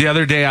do. The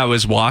other day I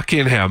was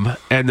walking him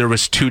and there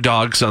was 2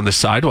 dogs on the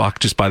sidewalk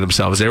just by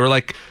themselves. They were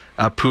like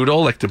a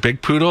poodle, like the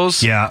big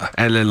poodles. Yeah.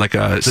 And then like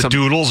the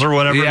doodles or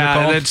whatever.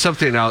 Yeah. And then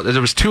something else. There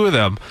was 2 of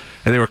them,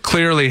 and they were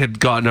clearly had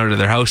gotten out of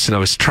their house, and I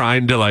was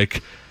trying to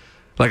like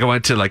I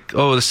went to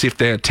let's see if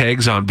they had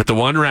tags on, but the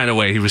one ran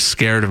away. He was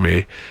scared of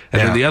me,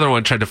 and then the other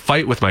one tried to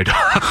fight with my dog.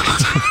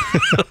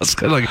 I was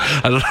kind of like,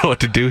 I don't know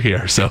what to do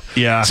here. So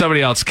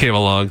somebody else came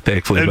along,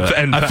 thankfully.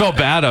 And I felt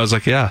bad. I was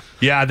like, yeah,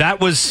 that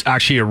was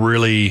actually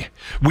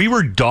we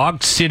were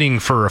dog sitting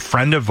for a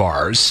friend of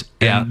ours,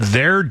 and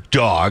their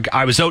dog.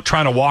 I was out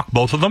trying to walk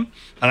both of them,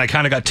 and I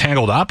kind of got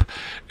tangled up,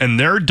 and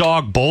their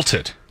dog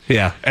bolted.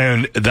 Yeah.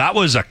 And that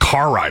was a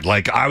car ride.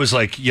 Like, I was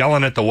like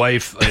yelling at the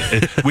wife.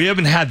 We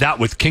haven't had that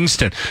with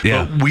Kingston.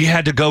 Yeah. But we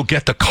had to go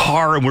get the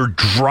car, and we're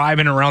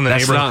driving around the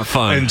neighborhood. That's not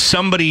fun. And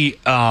somebody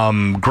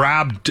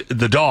grabbed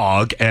the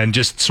dog and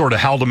just sort of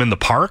held him in the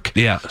park.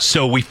 Yeah.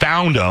 So we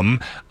found him.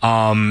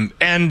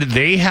 And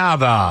they have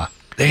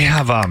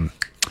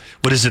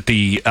what is it?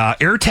 The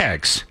air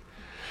tags.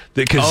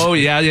 Oh,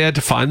 yeah, you had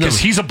to find them. Because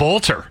he's a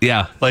bolter.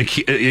 Yeah. Like,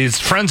 his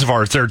friends of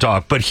ours, their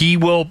dog. But he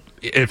will,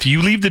 if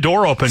you leave the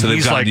door open, so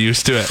he's like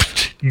used to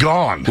it.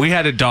 Gone. We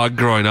had a dog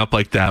growing up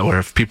like that, where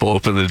if people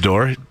opened the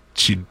door,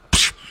 she'd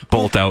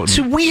bolt out.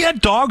 So we had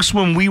dogs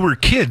when we were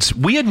kids.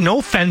 We had no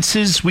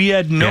fences. We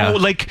had no,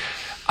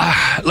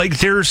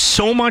 there's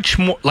so much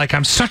more. Like,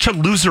 I'm such a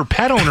loser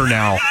pet owner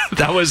now.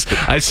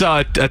 I saw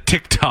a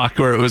TikTok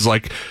where it was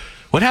like,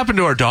 what happened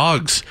to our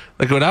dogs?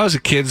 Like, when I was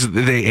a kid,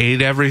 they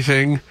ate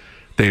everything.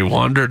 They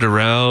wandered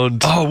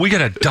around. Oh, we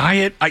got a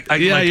diet.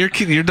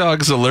 Your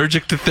dog's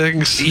allergic to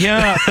things.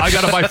 Yeah, I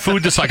got to buy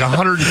food that's like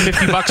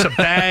 $150 a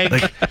bag.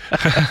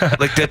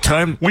 Like that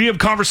time we have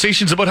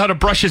conversations about how to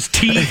brush his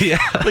teeth. Yeah,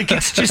 like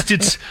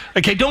it's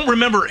like I don't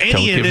remember any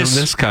don't of give this.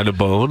 Him this kind of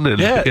bone.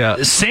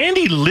 And,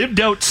 Sandy lived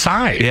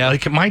outside. Yeah,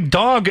 like my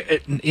dog.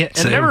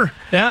 Never.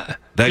 Yeah.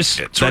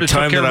 That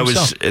time that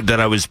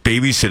I was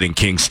babysitting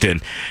Kingston,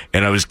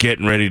 and I was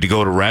getting ready to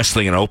go to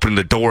wrestling, and I opened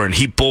the door, and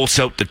he bolts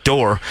out the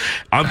door.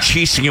 I'm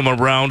chasing him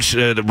around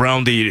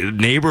the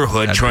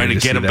neighborhood, trying to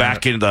get him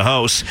back into the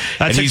house.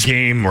 That's a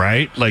game,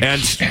 right? Like,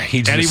 and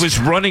he was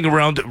running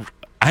around.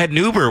 I had an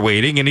Uber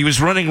waiting, and he was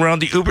running around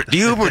the Uber. The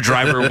Uber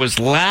driver was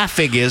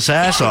laughing his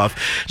ass off.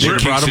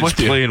 Kingston's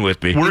playing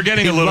with me. We're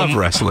getting a little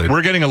wrestling.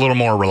 We're getting a little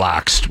more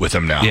relaxed with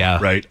him now. Yeah,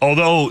 right.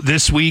 Although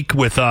this week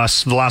with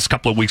us, the last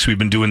couple of weeks, we've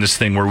been doing this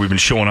thing where we've been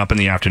showing up in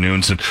the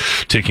afternoons and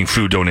taking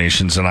food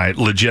donations. And I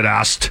legit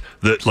asked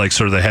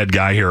the head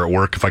guy here at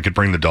work if I could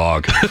bring the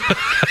dog.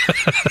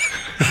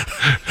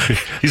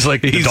 He's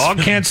like, the dog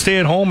can't stay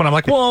at home, and I'm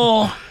like,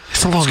 well.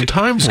 It's a long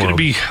time. He's going to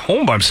be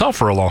home by himself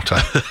for a long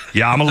time.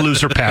 Yeah, I'm a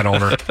loser pet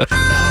owner.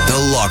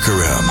 The Locker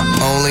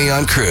Room, only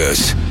on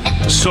Cruise.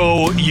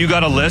 So you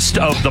got a list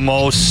of the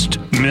most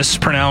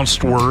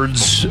mispronounced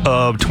words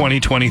of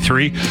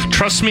 2023.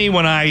 Trust me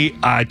when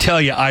I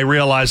tell you, I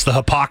realize the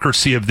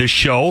hypocrisy of this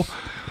show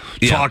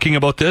talking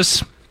about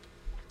this.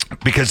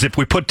 Because if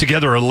we put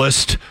together a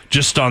list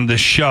just on this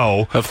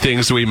show of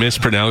things we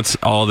mispronounce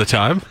all the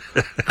time,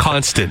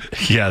 constant.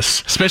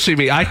 Yes, especially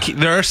me.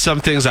 There are some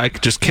things I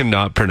just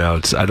cannot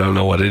pronounce. I don't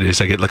know what it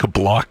is. I get like a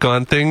block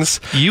on things.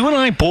 You and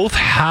I both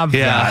have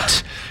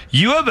that.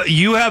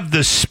 You have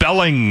the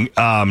spelling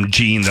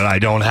gene that I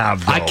don't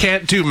have, though. I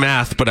can't do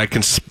math, but I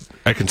can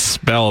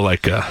spell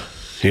like a,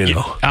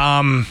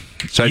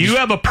 So you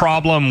have a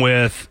problem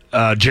with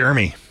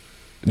Jeremy.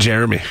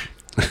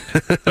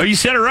 Oh, you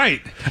said it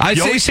right.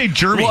 You always say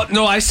Jeremy. Well,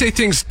 no, I say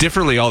things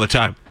differently all the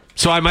time.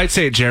 So I might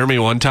say Jeremy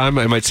one time.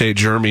 I might say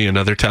Jeremy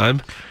another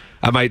time.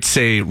 I might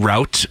say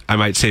route. I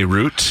might say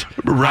route.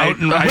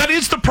 What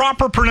is the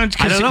proper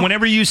pronunciation? Because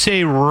whenever you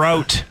say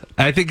route,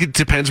 I think it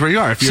depends where you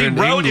are. If you're in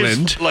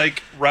England,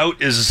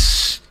 route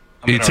is.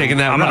 You're taking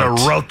that route. I'm going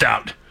to route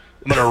that.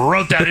 I'm going to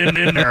route that in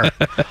there.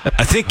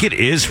 I think it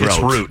is route. It's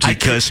route.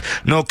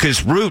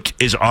 Because root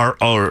is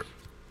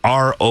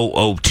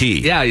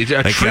R-O-O-T. Yeah, a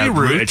tree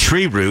root. A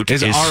tree root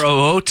is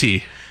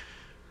R-O-O-T.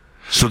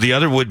 So the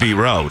other would be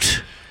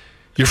route.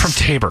 You're from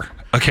Tabor,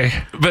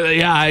 okay? But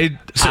yeah, I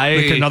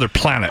like another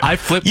planet. I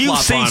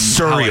flip-flop on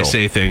cereal. How I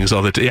say things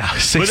all the time. Yeah,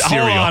 say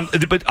cereal. Hold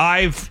on, but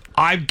I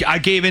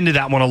gave into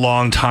that one a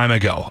long time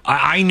ago.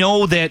 I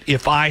know that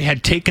if I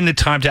had taken the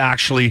time to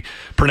actually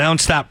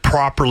pronounce that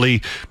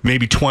properly,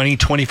 maybe 20,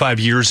 25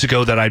 years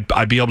ago, that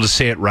I'd be able to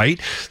say it right.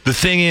 The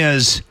thing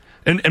is,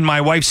 and my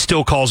wife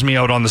still calls me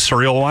out on the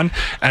cereal one,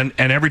 and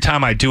every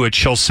time I do it,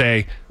 she'll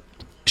say,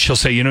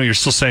 you're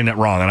still saying it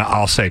wrong, and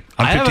I'll say,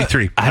 I'm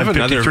 53. I'm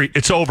 53.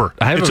 It's over.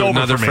 I have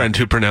another for me. friend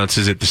who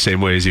pronounces it the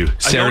same way as you.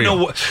 Cereal. I don't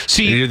know.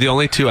 See, you're the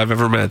only two I've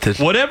ever met.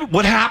 What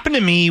happened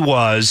to me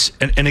was,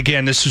 and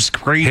again, this was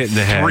grade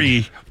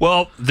 3.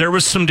 Well, there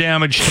was some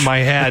damage to my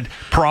head,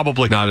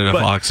 probably not enough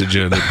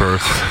oxygen at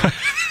birth.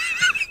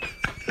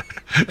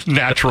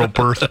 Natural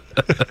birth.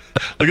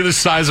 Look at the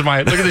size of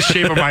look at the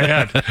shape of my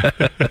head.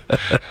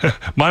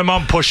 My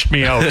mom pushed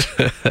me out.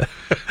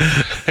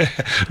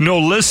 No,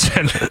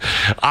 listen.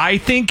 I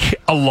think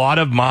a lot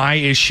of my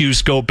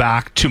issues go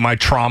back to my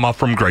trauma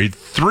from grade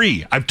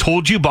 3. I've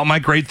told you about my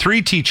grade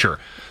 3 teacher.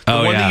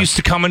 The one that used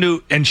to come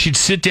into, and she'd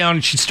sit down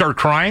and she'd start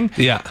crying.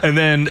 Yeah. And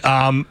then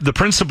the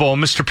principal,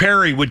 Mr.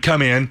 Perry, would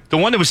come in, the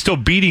one that was still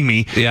beating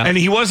me. Yeah. And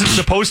he wasn't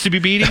supposed to be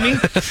beating me.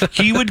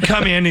 He would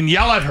come in and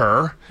yell at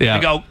her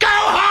and go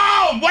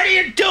home! What are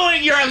you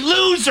doing? You're a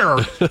loser!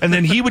 And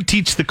then he would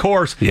teach the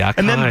course. Yeah.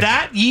 And then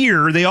that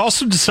year, they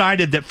also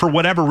decided that for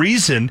whatever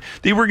reason,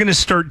 they were going to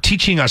start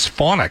teaching us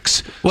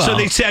phonics. Well, so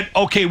they said,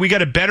 okay, we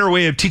got a better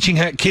way of teaching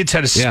kids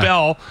how to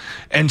spell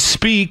and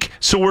speak,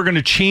 so we're going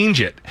to change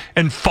it.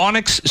 And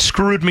phonics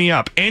screwed me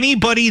up.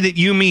 Anybody that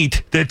you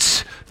meet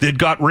that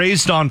got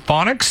raised on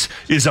phonics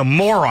is a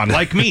moron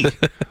like me.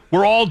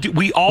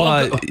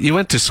 You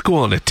went to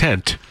school in a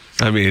tent.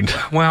 I mean,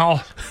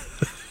 well,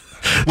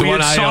 we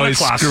had sauna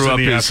classes in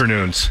the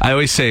afternoons. I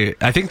always say,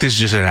 I think this is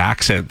just an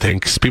accent thing,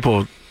 because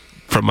people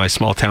from my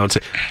small town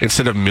say,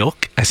 instead of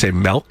milk, I say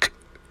milk,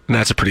 and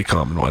that's a pretty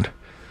common one.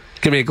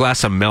 Give me a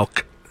glass of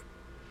milk.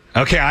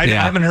 Okay, I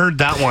haven't heard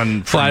that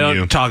one from you. I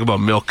don't talk about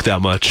milk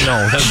that much.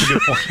 No, that's a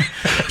good point.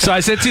 So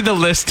I sent you the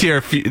list here,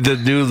 the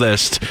new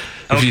list.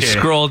 If you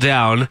scroll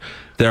down,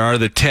 there are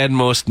the 10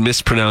 most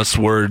mispronounced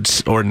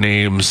words or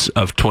names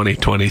of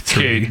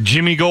 2023. Okay,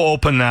 Jimmy, go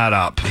open that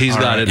up. He's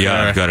got it.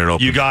 Yeah, I've got it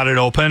open. You got it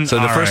open? So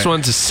the first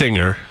one's a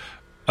singer.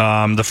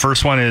 The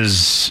first one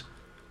is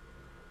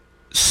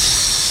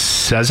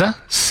SZA?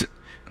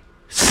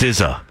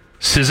 SZA.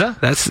 SZA?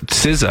 That's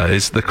SZA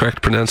is the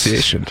correct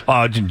pronunciation.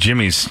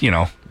 Jimmy's,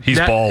 he's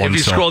balling. If you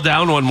scroll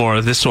down one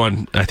more, this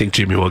one, I think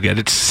Jimmy will get.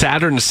 It's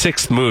Saturn's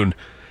sixth moon.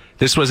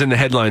 This was in the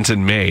headlines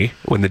in May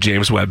when the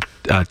James Webb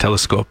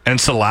Telescope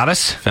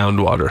Enceladus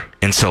found water.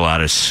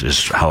 Enceladus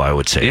is how I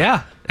would say it.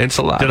 Yeah,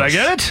 Enceladus. Did I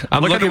get it?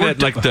 I'm looking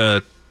at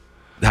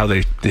how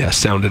they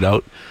sounded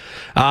out.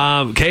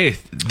 Okay,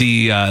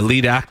 the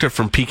lead actor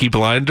from Peaky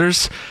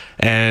Blinders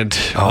and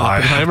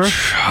Oppenheimer.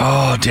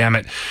 Damn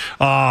it.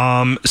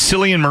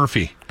 Cillian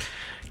Murphy.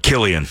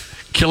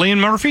 Cillian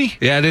Murphy?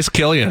 Yeah, it is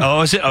Cillian.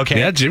 Oh, is it? Okay.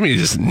 Yeah, Jimmy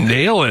is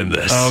nailing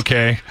this.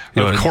 Okay.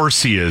 Of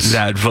course he is.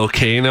 That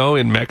volcano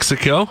in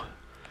Mexico.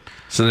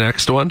 It's the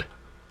next one.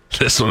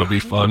 This one will be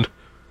fun.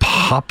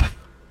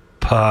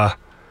 Popocatépetl?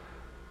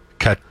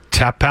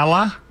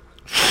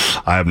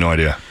 I have no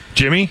idea.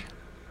 Jimmy?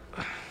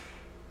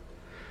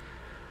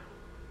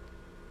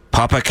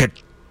 I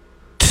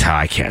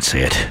can't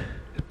say it.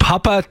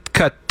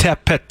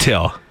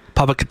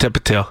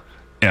 Popocatépetl.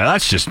 Yeah,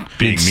 that's just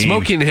being mean.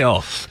 Smoking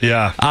Hill.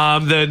 Yeah.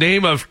 The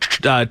name of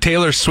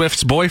Taylor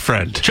Swift's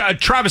boyfriend.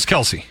 Travis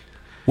Kelce.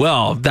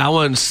 Well, that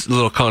one's a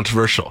little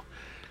controversial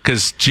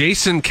because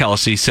Jason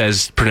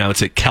Kelce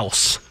pronounce it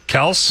Kels.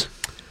 Kels?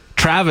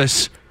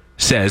 Travis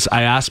says,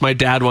 I asked my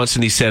dad once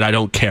and he said, I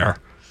don't care.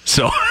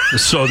 So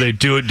they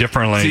do it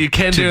differently. So you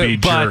can do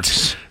it,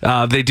 jerks.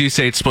 But they do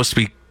say it's supposed to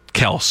be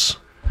Kels.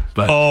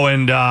 But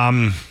and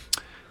Iam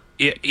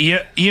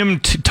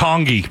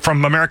Tongi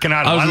from American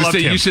Idol. I loved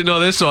him. You should know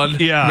this one.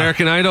 Yeah.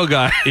 American Idol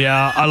guy.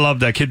 Yeah, I love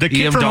that kid. The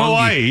kid from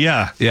Hawaii.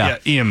 Yeah.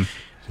 Iam.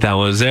 That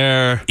was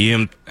there.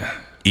 Iam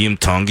Iam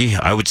Tongi?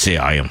 I would say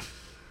Iam.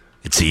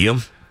 It's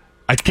Iam?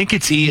 I think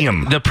it's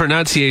Iam. The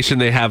pronunciation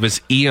they have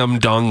is Iam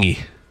Dongi.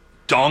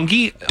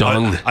 Dongi?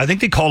 Dong. I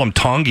think they call him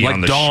Tongi like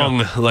on the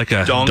dong, show. like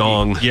a Dongi.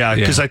 dong. Yeah,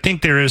 because I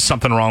think there is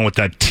something wrong with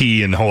that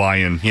T in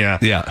Hawaiian. Yeah.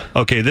 Yeah.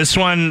 Okay, this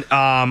one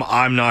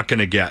I'm not going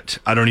to get.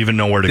 I don't even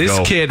know where to go.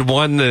 This kid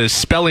won the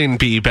spelling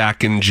bee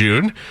back in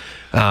June.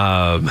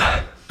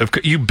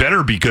 You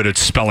better be good at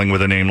spelling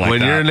with a name like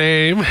when that. Your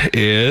name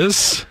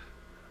is...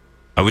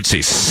 I would say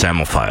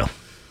Samophile.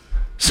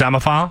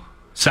 Samophile?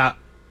 Samophile.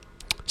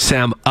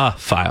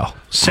 Samophile.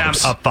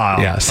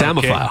 Yeah,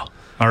 Samophile. Okay.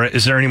 All right,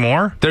 is there any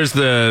more? There's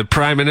the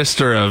Prime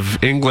Minister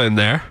of England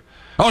there.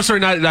 Oh,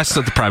 sorry, that's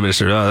not the Prime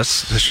Minister. Oh,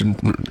 this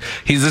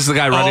is the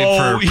guy running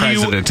for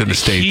president in the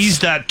States. He's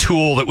that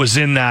tool that was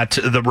in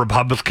the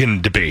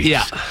Republican debate.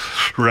 Yeah.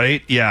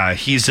 Right? Yeah,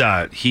 he's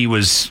a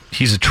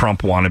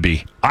Trump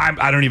wannabe.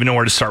 I don't even know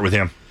where to start with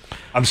him.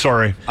 I'm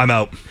sorry. I'm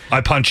out.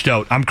 I punched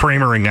out. I'm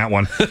Kramering that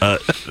one.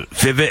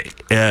 Vivek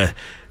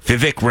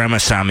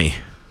Ramaswamy.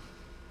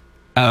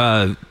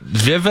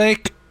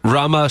 Vivek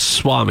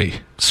Ramaswamy.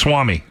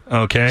 Swami.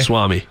 Okay.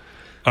 Swami.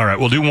 All right,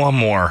 we'll do one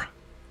more.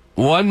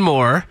 One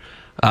more.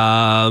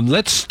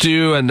 Let's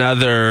do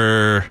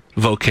another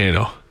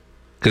volcano.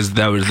 Because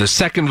that was the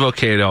second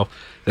volcano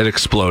that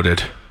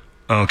exploded.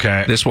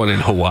 Okay. This one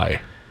in Hawaii.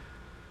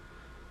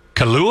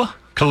 Kailua?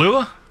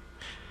 Kilauea.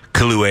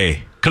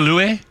 Kailua?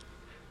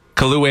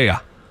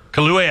 Kilauea.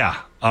 Kailua.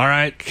 All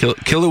right.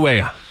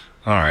 Kilauea.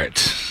 All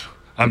right.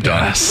 I'm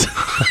done. Yes.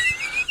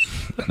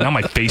 Now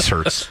my face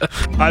hurts.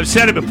 I've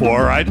said it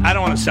before. I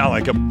don't want to sound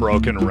like a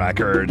broken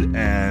record,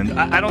 and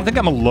I don't think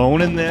I'm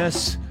alone in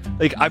this.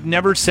 Like, I've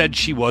never said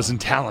she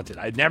wasn't talented.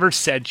 I've never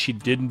said she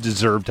didn't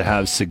deserve to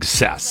have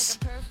success.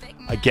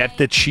 I get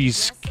that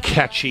she's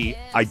catchy.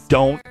 I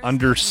don't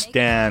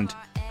understand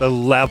the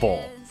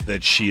level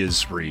that she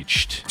has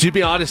reached. To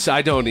be honest,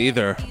 I don't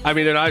either. I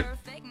mean, and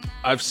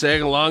I've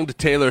sang along to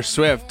Taylor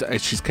Swift.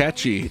 She's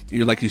catchy,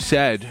 like you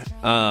said.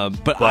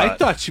 But I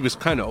thought she was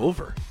kind of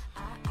over.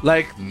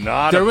 Like,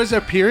 there was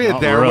a period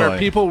there where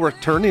people were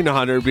turning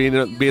on her,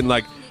 being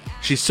like,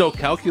 she's so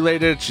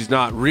calculated, she's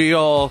not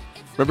real.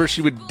 Remember,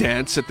 she would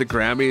dance at the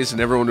Grammys,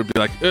 and everyone would be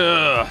like,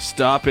 ugh,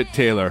 stop it,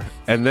 Taylor.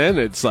 And then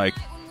it's like,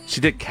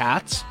 she did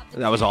Cats,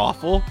 and that was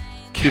awful.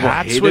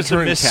 Cats was a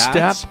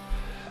misstep.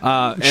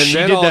 And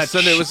then all of a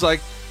sudden, it was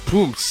like,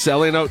 boom,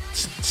 selling out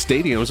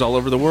stadiums all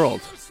over the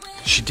world.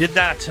 She did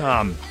that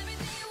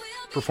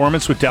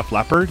performance with Def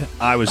Leppard.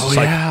 I was just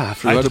I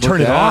had to turn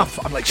it off.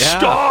 I'm like,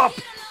 stop!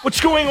 What's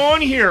going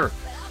on here?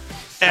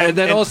 And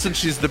then all of a sudden,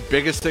 she's the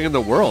biggest thing in the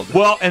world.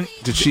 Well, and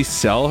did she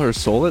sell her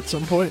soul at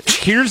some point?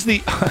 Here's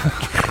the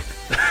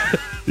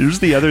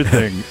other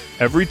thing.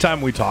 Every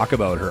time we talk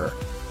about her,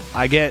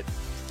 I get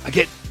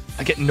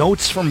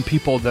notes from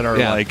people that are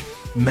like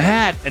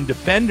mad and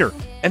defend her,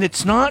 and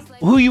it's not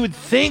who you would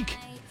think.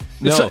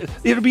 No.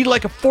 It'll be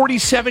like a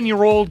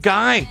 47-year-old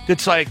guy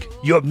that's like,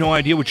 you have no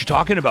idea what you're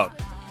talking about.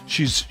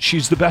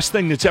 She's the best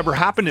thing that's ever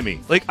happened to me.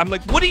 Like, I'm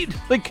like, what do you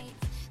like?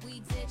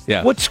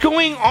 Yeah. What's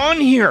going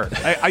on here?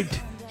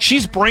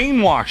 She's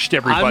brainwashed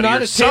everybody. I'm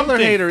not a Taylor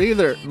hater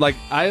either. Like,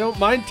 I don't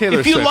mind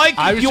Taylor Swift.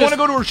 If you want to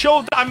go to her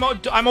show,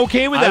 I'm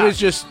okay with that. I was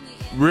just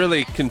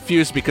really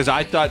confused because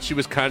I thought she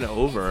was kind of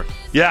over.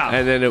 Yeah.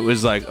 And then it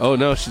was like, oh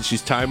no,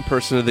 she's Time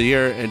Person of the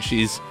Year, and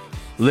she's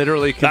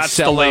literally can That's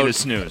the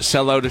latest news.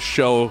 Sell out a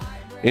show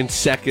in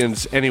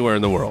seconds anywhere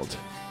in the world.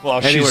 Well,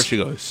 anywhere she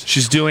goes.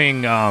 She's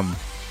doing.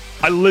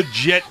 I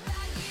legit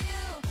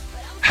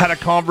had a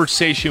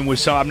conversation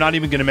with I'm not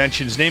even going to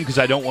mention his name because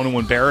I don't want to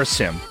embarrass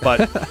him,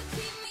 but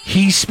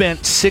he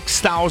spent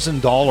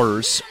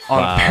 $6,000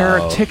 on a pair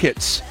of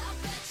tickets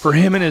for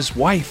him and his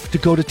wife to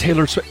go to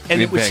Taylor Swift,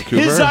 and it was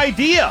his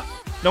idea.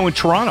 No, in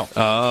Toronto.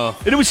 Oh,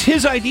 and it was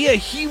his idea.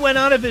 He went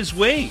out of his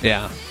way.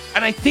 Yeah,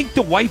 and I think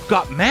the wife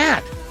got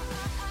mad.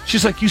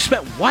 She's like, "You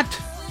spent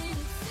what?"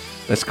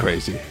 That's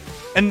crazy.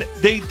 And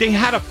they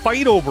had a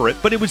fight over it,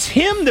 but it was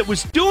him that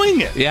was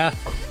doing it.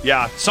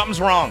 Yeah, something's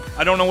wrong.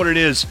 I don't know what it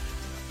is.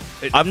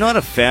 I'm not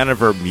a fan of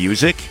her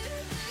music,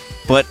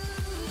 but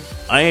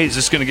is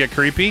this going to get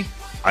creepy?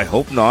 I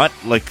hope not.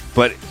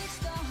 But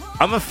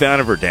I'm a fan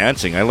of her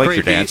dancing. I like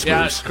her dance moves.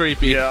 Yeah, it's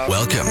creepy. Yeah.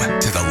 Welcome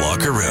to the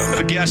Locker Room.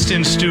 A guest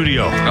in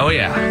studio. Oh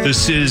yeah.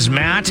 This is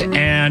Matt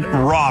and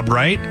Rob,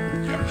 right?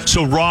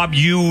 So Rob,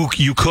 you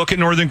cook at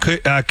Northern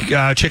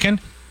Chicken?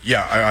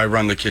 Yeah, I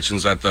run the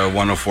kitchens at the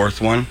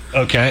 104th one.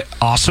 Okay,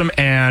 awesome.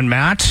 And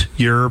Matt,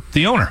 you're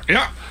the owner.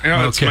 Yeah,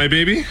 that's my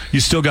baby. You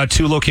still got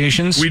two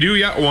locations? We do,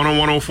 yeah. One on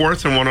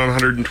 104th and one on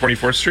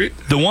 124th Street.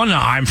 The one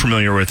that I'm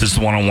familiar with is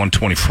the one on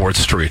 124th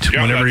Street.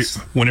 Yeah,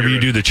 whenever you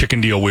do the chicken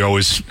deal, we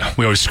always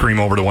scream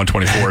over to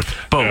 124th.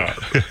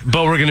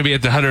 But we're going to be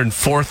at the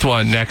 104th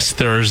one next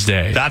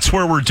Thursday. That's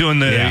where we're doing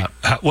the.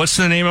 What's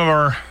the name of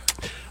our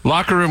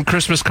Locker Room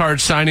Christmas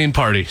card signing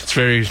party? It's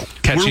very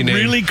catchy name.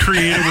 We're really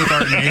creative with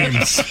our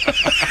names.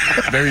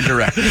 Very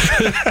direct.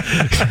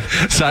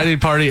 Signing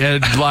party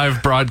and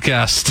live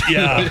broadcast.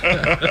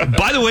 Yeah.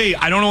 By the way,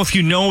 I don't know if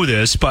you know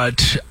this,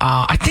 but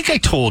I think I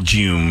told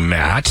you,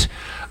 Matt,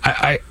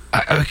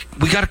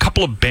 we got a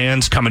couple of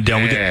bands coming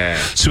down.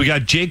 So we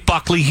got Jake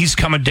Buckley, he's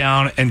coming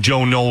down, and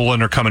Joe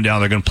Nolan are coming down.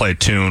 They're going to play a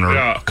tune or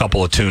a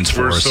couple of tunes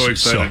for us. We're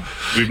so excited.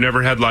 We've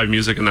never had live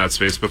music in that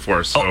space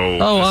before, so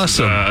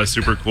awesome. This is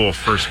a super cool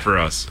first for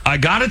us. I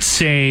got to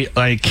say,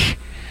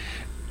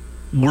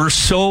 we're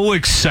so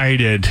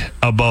excited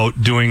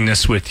about doing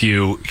this with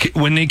you.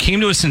 When they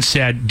came to us and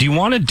said, do you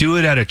want to do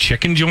it at a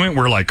chicken joint?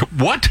 We're like,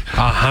 what?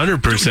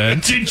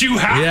 100%. Did you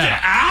have to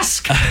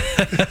ask?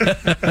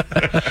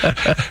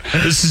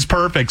 This is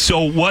perfect.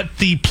 So what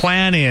the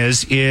plan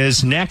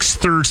is next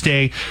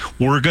Thursday,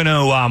 we're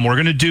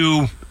gonna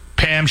do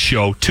Pam's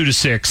show, 2 to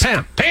 6.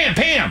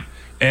 Pam.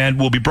 And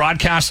we'll be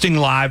broadcasting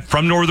live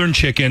from Northern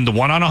Chicken, the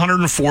one on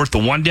 104th, the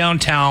one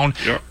downtown.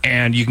 Yep.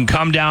 And you can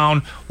come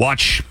down,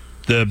 watch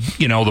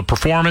the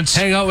performance,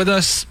 hang out with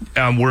us.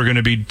 We're going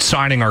to be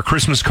signing our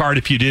Christmas card.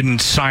 If you didn't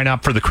sign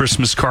up for the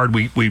Christmas card,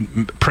 we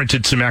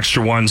printed some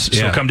extra ones,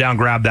 so come down,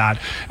 grab that,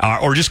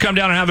 or just come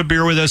down and have a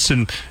beer with us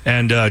and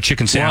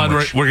chicken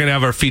sandwich. We're going to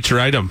have our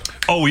feature item.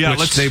 Oh yeah,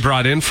 which they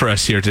brought in for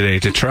us here today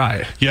to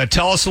try. Yeah,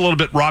 tell us a little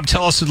bit, Rob.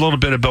 Tell us a little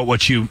bit about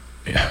what you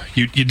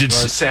did.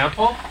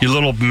 Sample your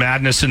little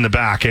madness in the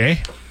back, eh?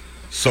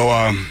 So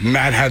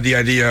Matt had the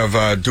idea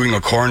of doing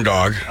a corn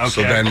dog. Okay.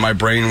 So then my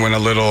brain went a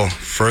little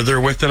further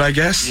with it, I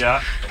guess.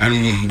 Yeah.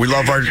 And we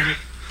love our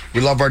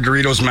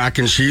Doritos mac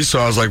and cheese. So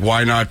I was like,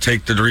 why not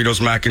take the Doritos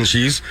mac and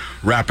cheese,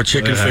 wrap a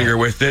chicken finger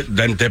with it,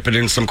 then dip it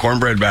in some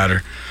cornbread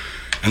batter.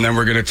 And then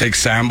we're going to take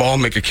sambal,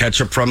 make a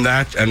ketchup from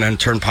that, and then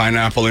turn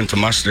pineapple into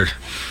mustard.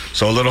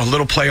 So a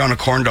little play on a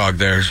corn dog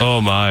there. Oh,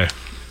 my.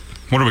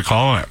 What are we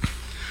calling it?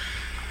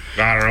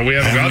 I don't know. We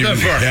haven't got that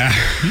far.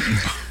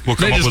 Yeah. We'll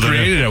come they up just with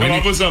created it. Come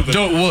up with something.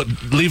 We'll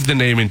leave the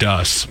naming to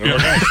us. Yeah.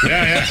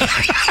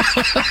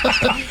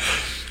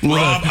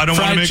 Rob, I don't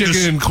want to make chicken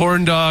this and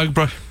corn dog,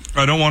 bro.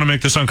 I don't want to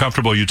make this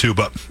uncomfortable, you two,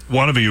 but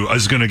one of you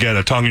is going to get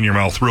a tongue in your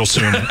mouth real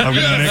soon. I'm going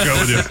to make out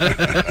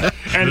with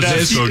you. And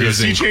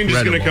Sea Change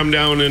is going to come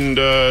down and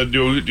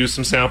do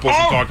some samples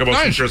and talk about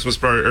some Christmas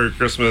beers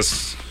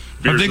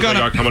that they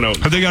got coming out.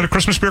 Have they got a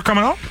Christmas beer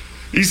coming out?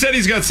 He said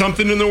he's got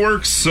something in the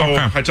works, so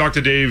I talked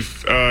to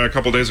Dave a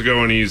couple days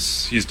ago, and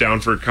he's down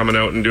for coming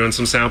out and doing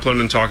some sampling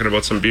and talking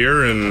about some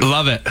beer and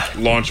love it.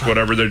 Launch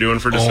whatever they're doing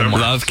for December.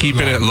 Love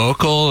keeping it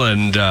local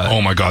and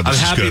oh my god, this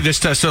I'm happy is good. This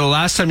time. So the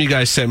last time you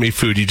guys sent me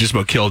food, you just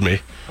about killed me.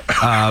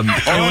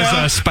 It was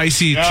a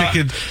spicy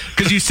chicken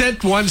because you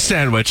sent one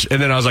sandwich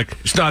and then I was like,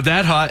 it's not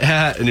that hot,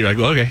 and you're like,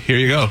 well, okay, here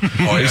you go.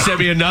 You sent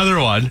me another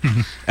one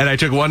and I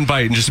took one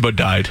bite and just about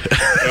died.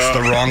 It's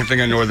the wrong thing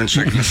a Northern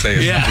Chicken to say.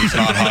 It's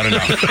not hot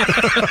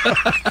enough.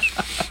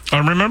 I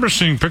remember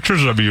seeing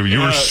pictures of you.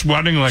 You were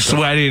sweating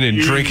and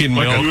drinking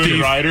milk. Like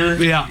a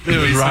Ryder? Yeah, it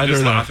was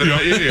Ryder.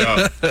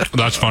 Yeah.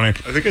 That's funny.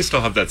 I think I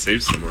still have that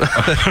saved somewhere.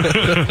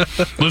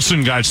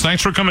 Listen, guys,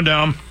 thanks for coming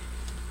down.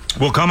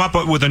 We'll come up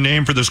with a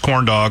name for this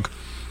corn dog.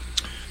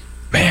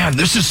 Man,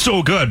 this is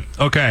so good.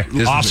 Okay,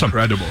 this awesome. Is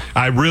incredible.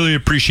 I really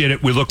appreciate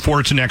it. We look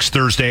forward to next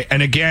Thursday.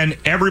 And again,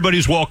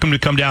 everybody's welcome to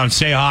come down and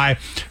say hi,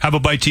 have a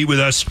bite to eat with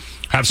us,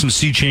 have some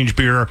Sea Change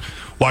beer,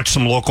 watch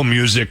some local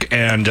music,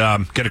 and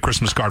get a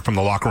Christmas card from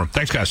the Locker Room.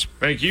 Thanks, guys.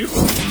 Thank you.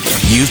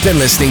 You've been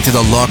listening to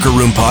the Locker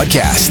Room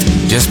Podcast.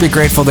 Just be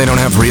grateful they don't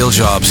have real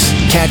jobs.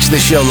 Catch the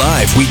show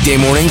live weekday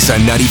mornings on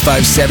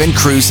 95.7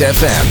 Cruise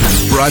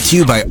FM. Brought to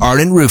you by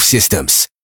Arden Roof Systems.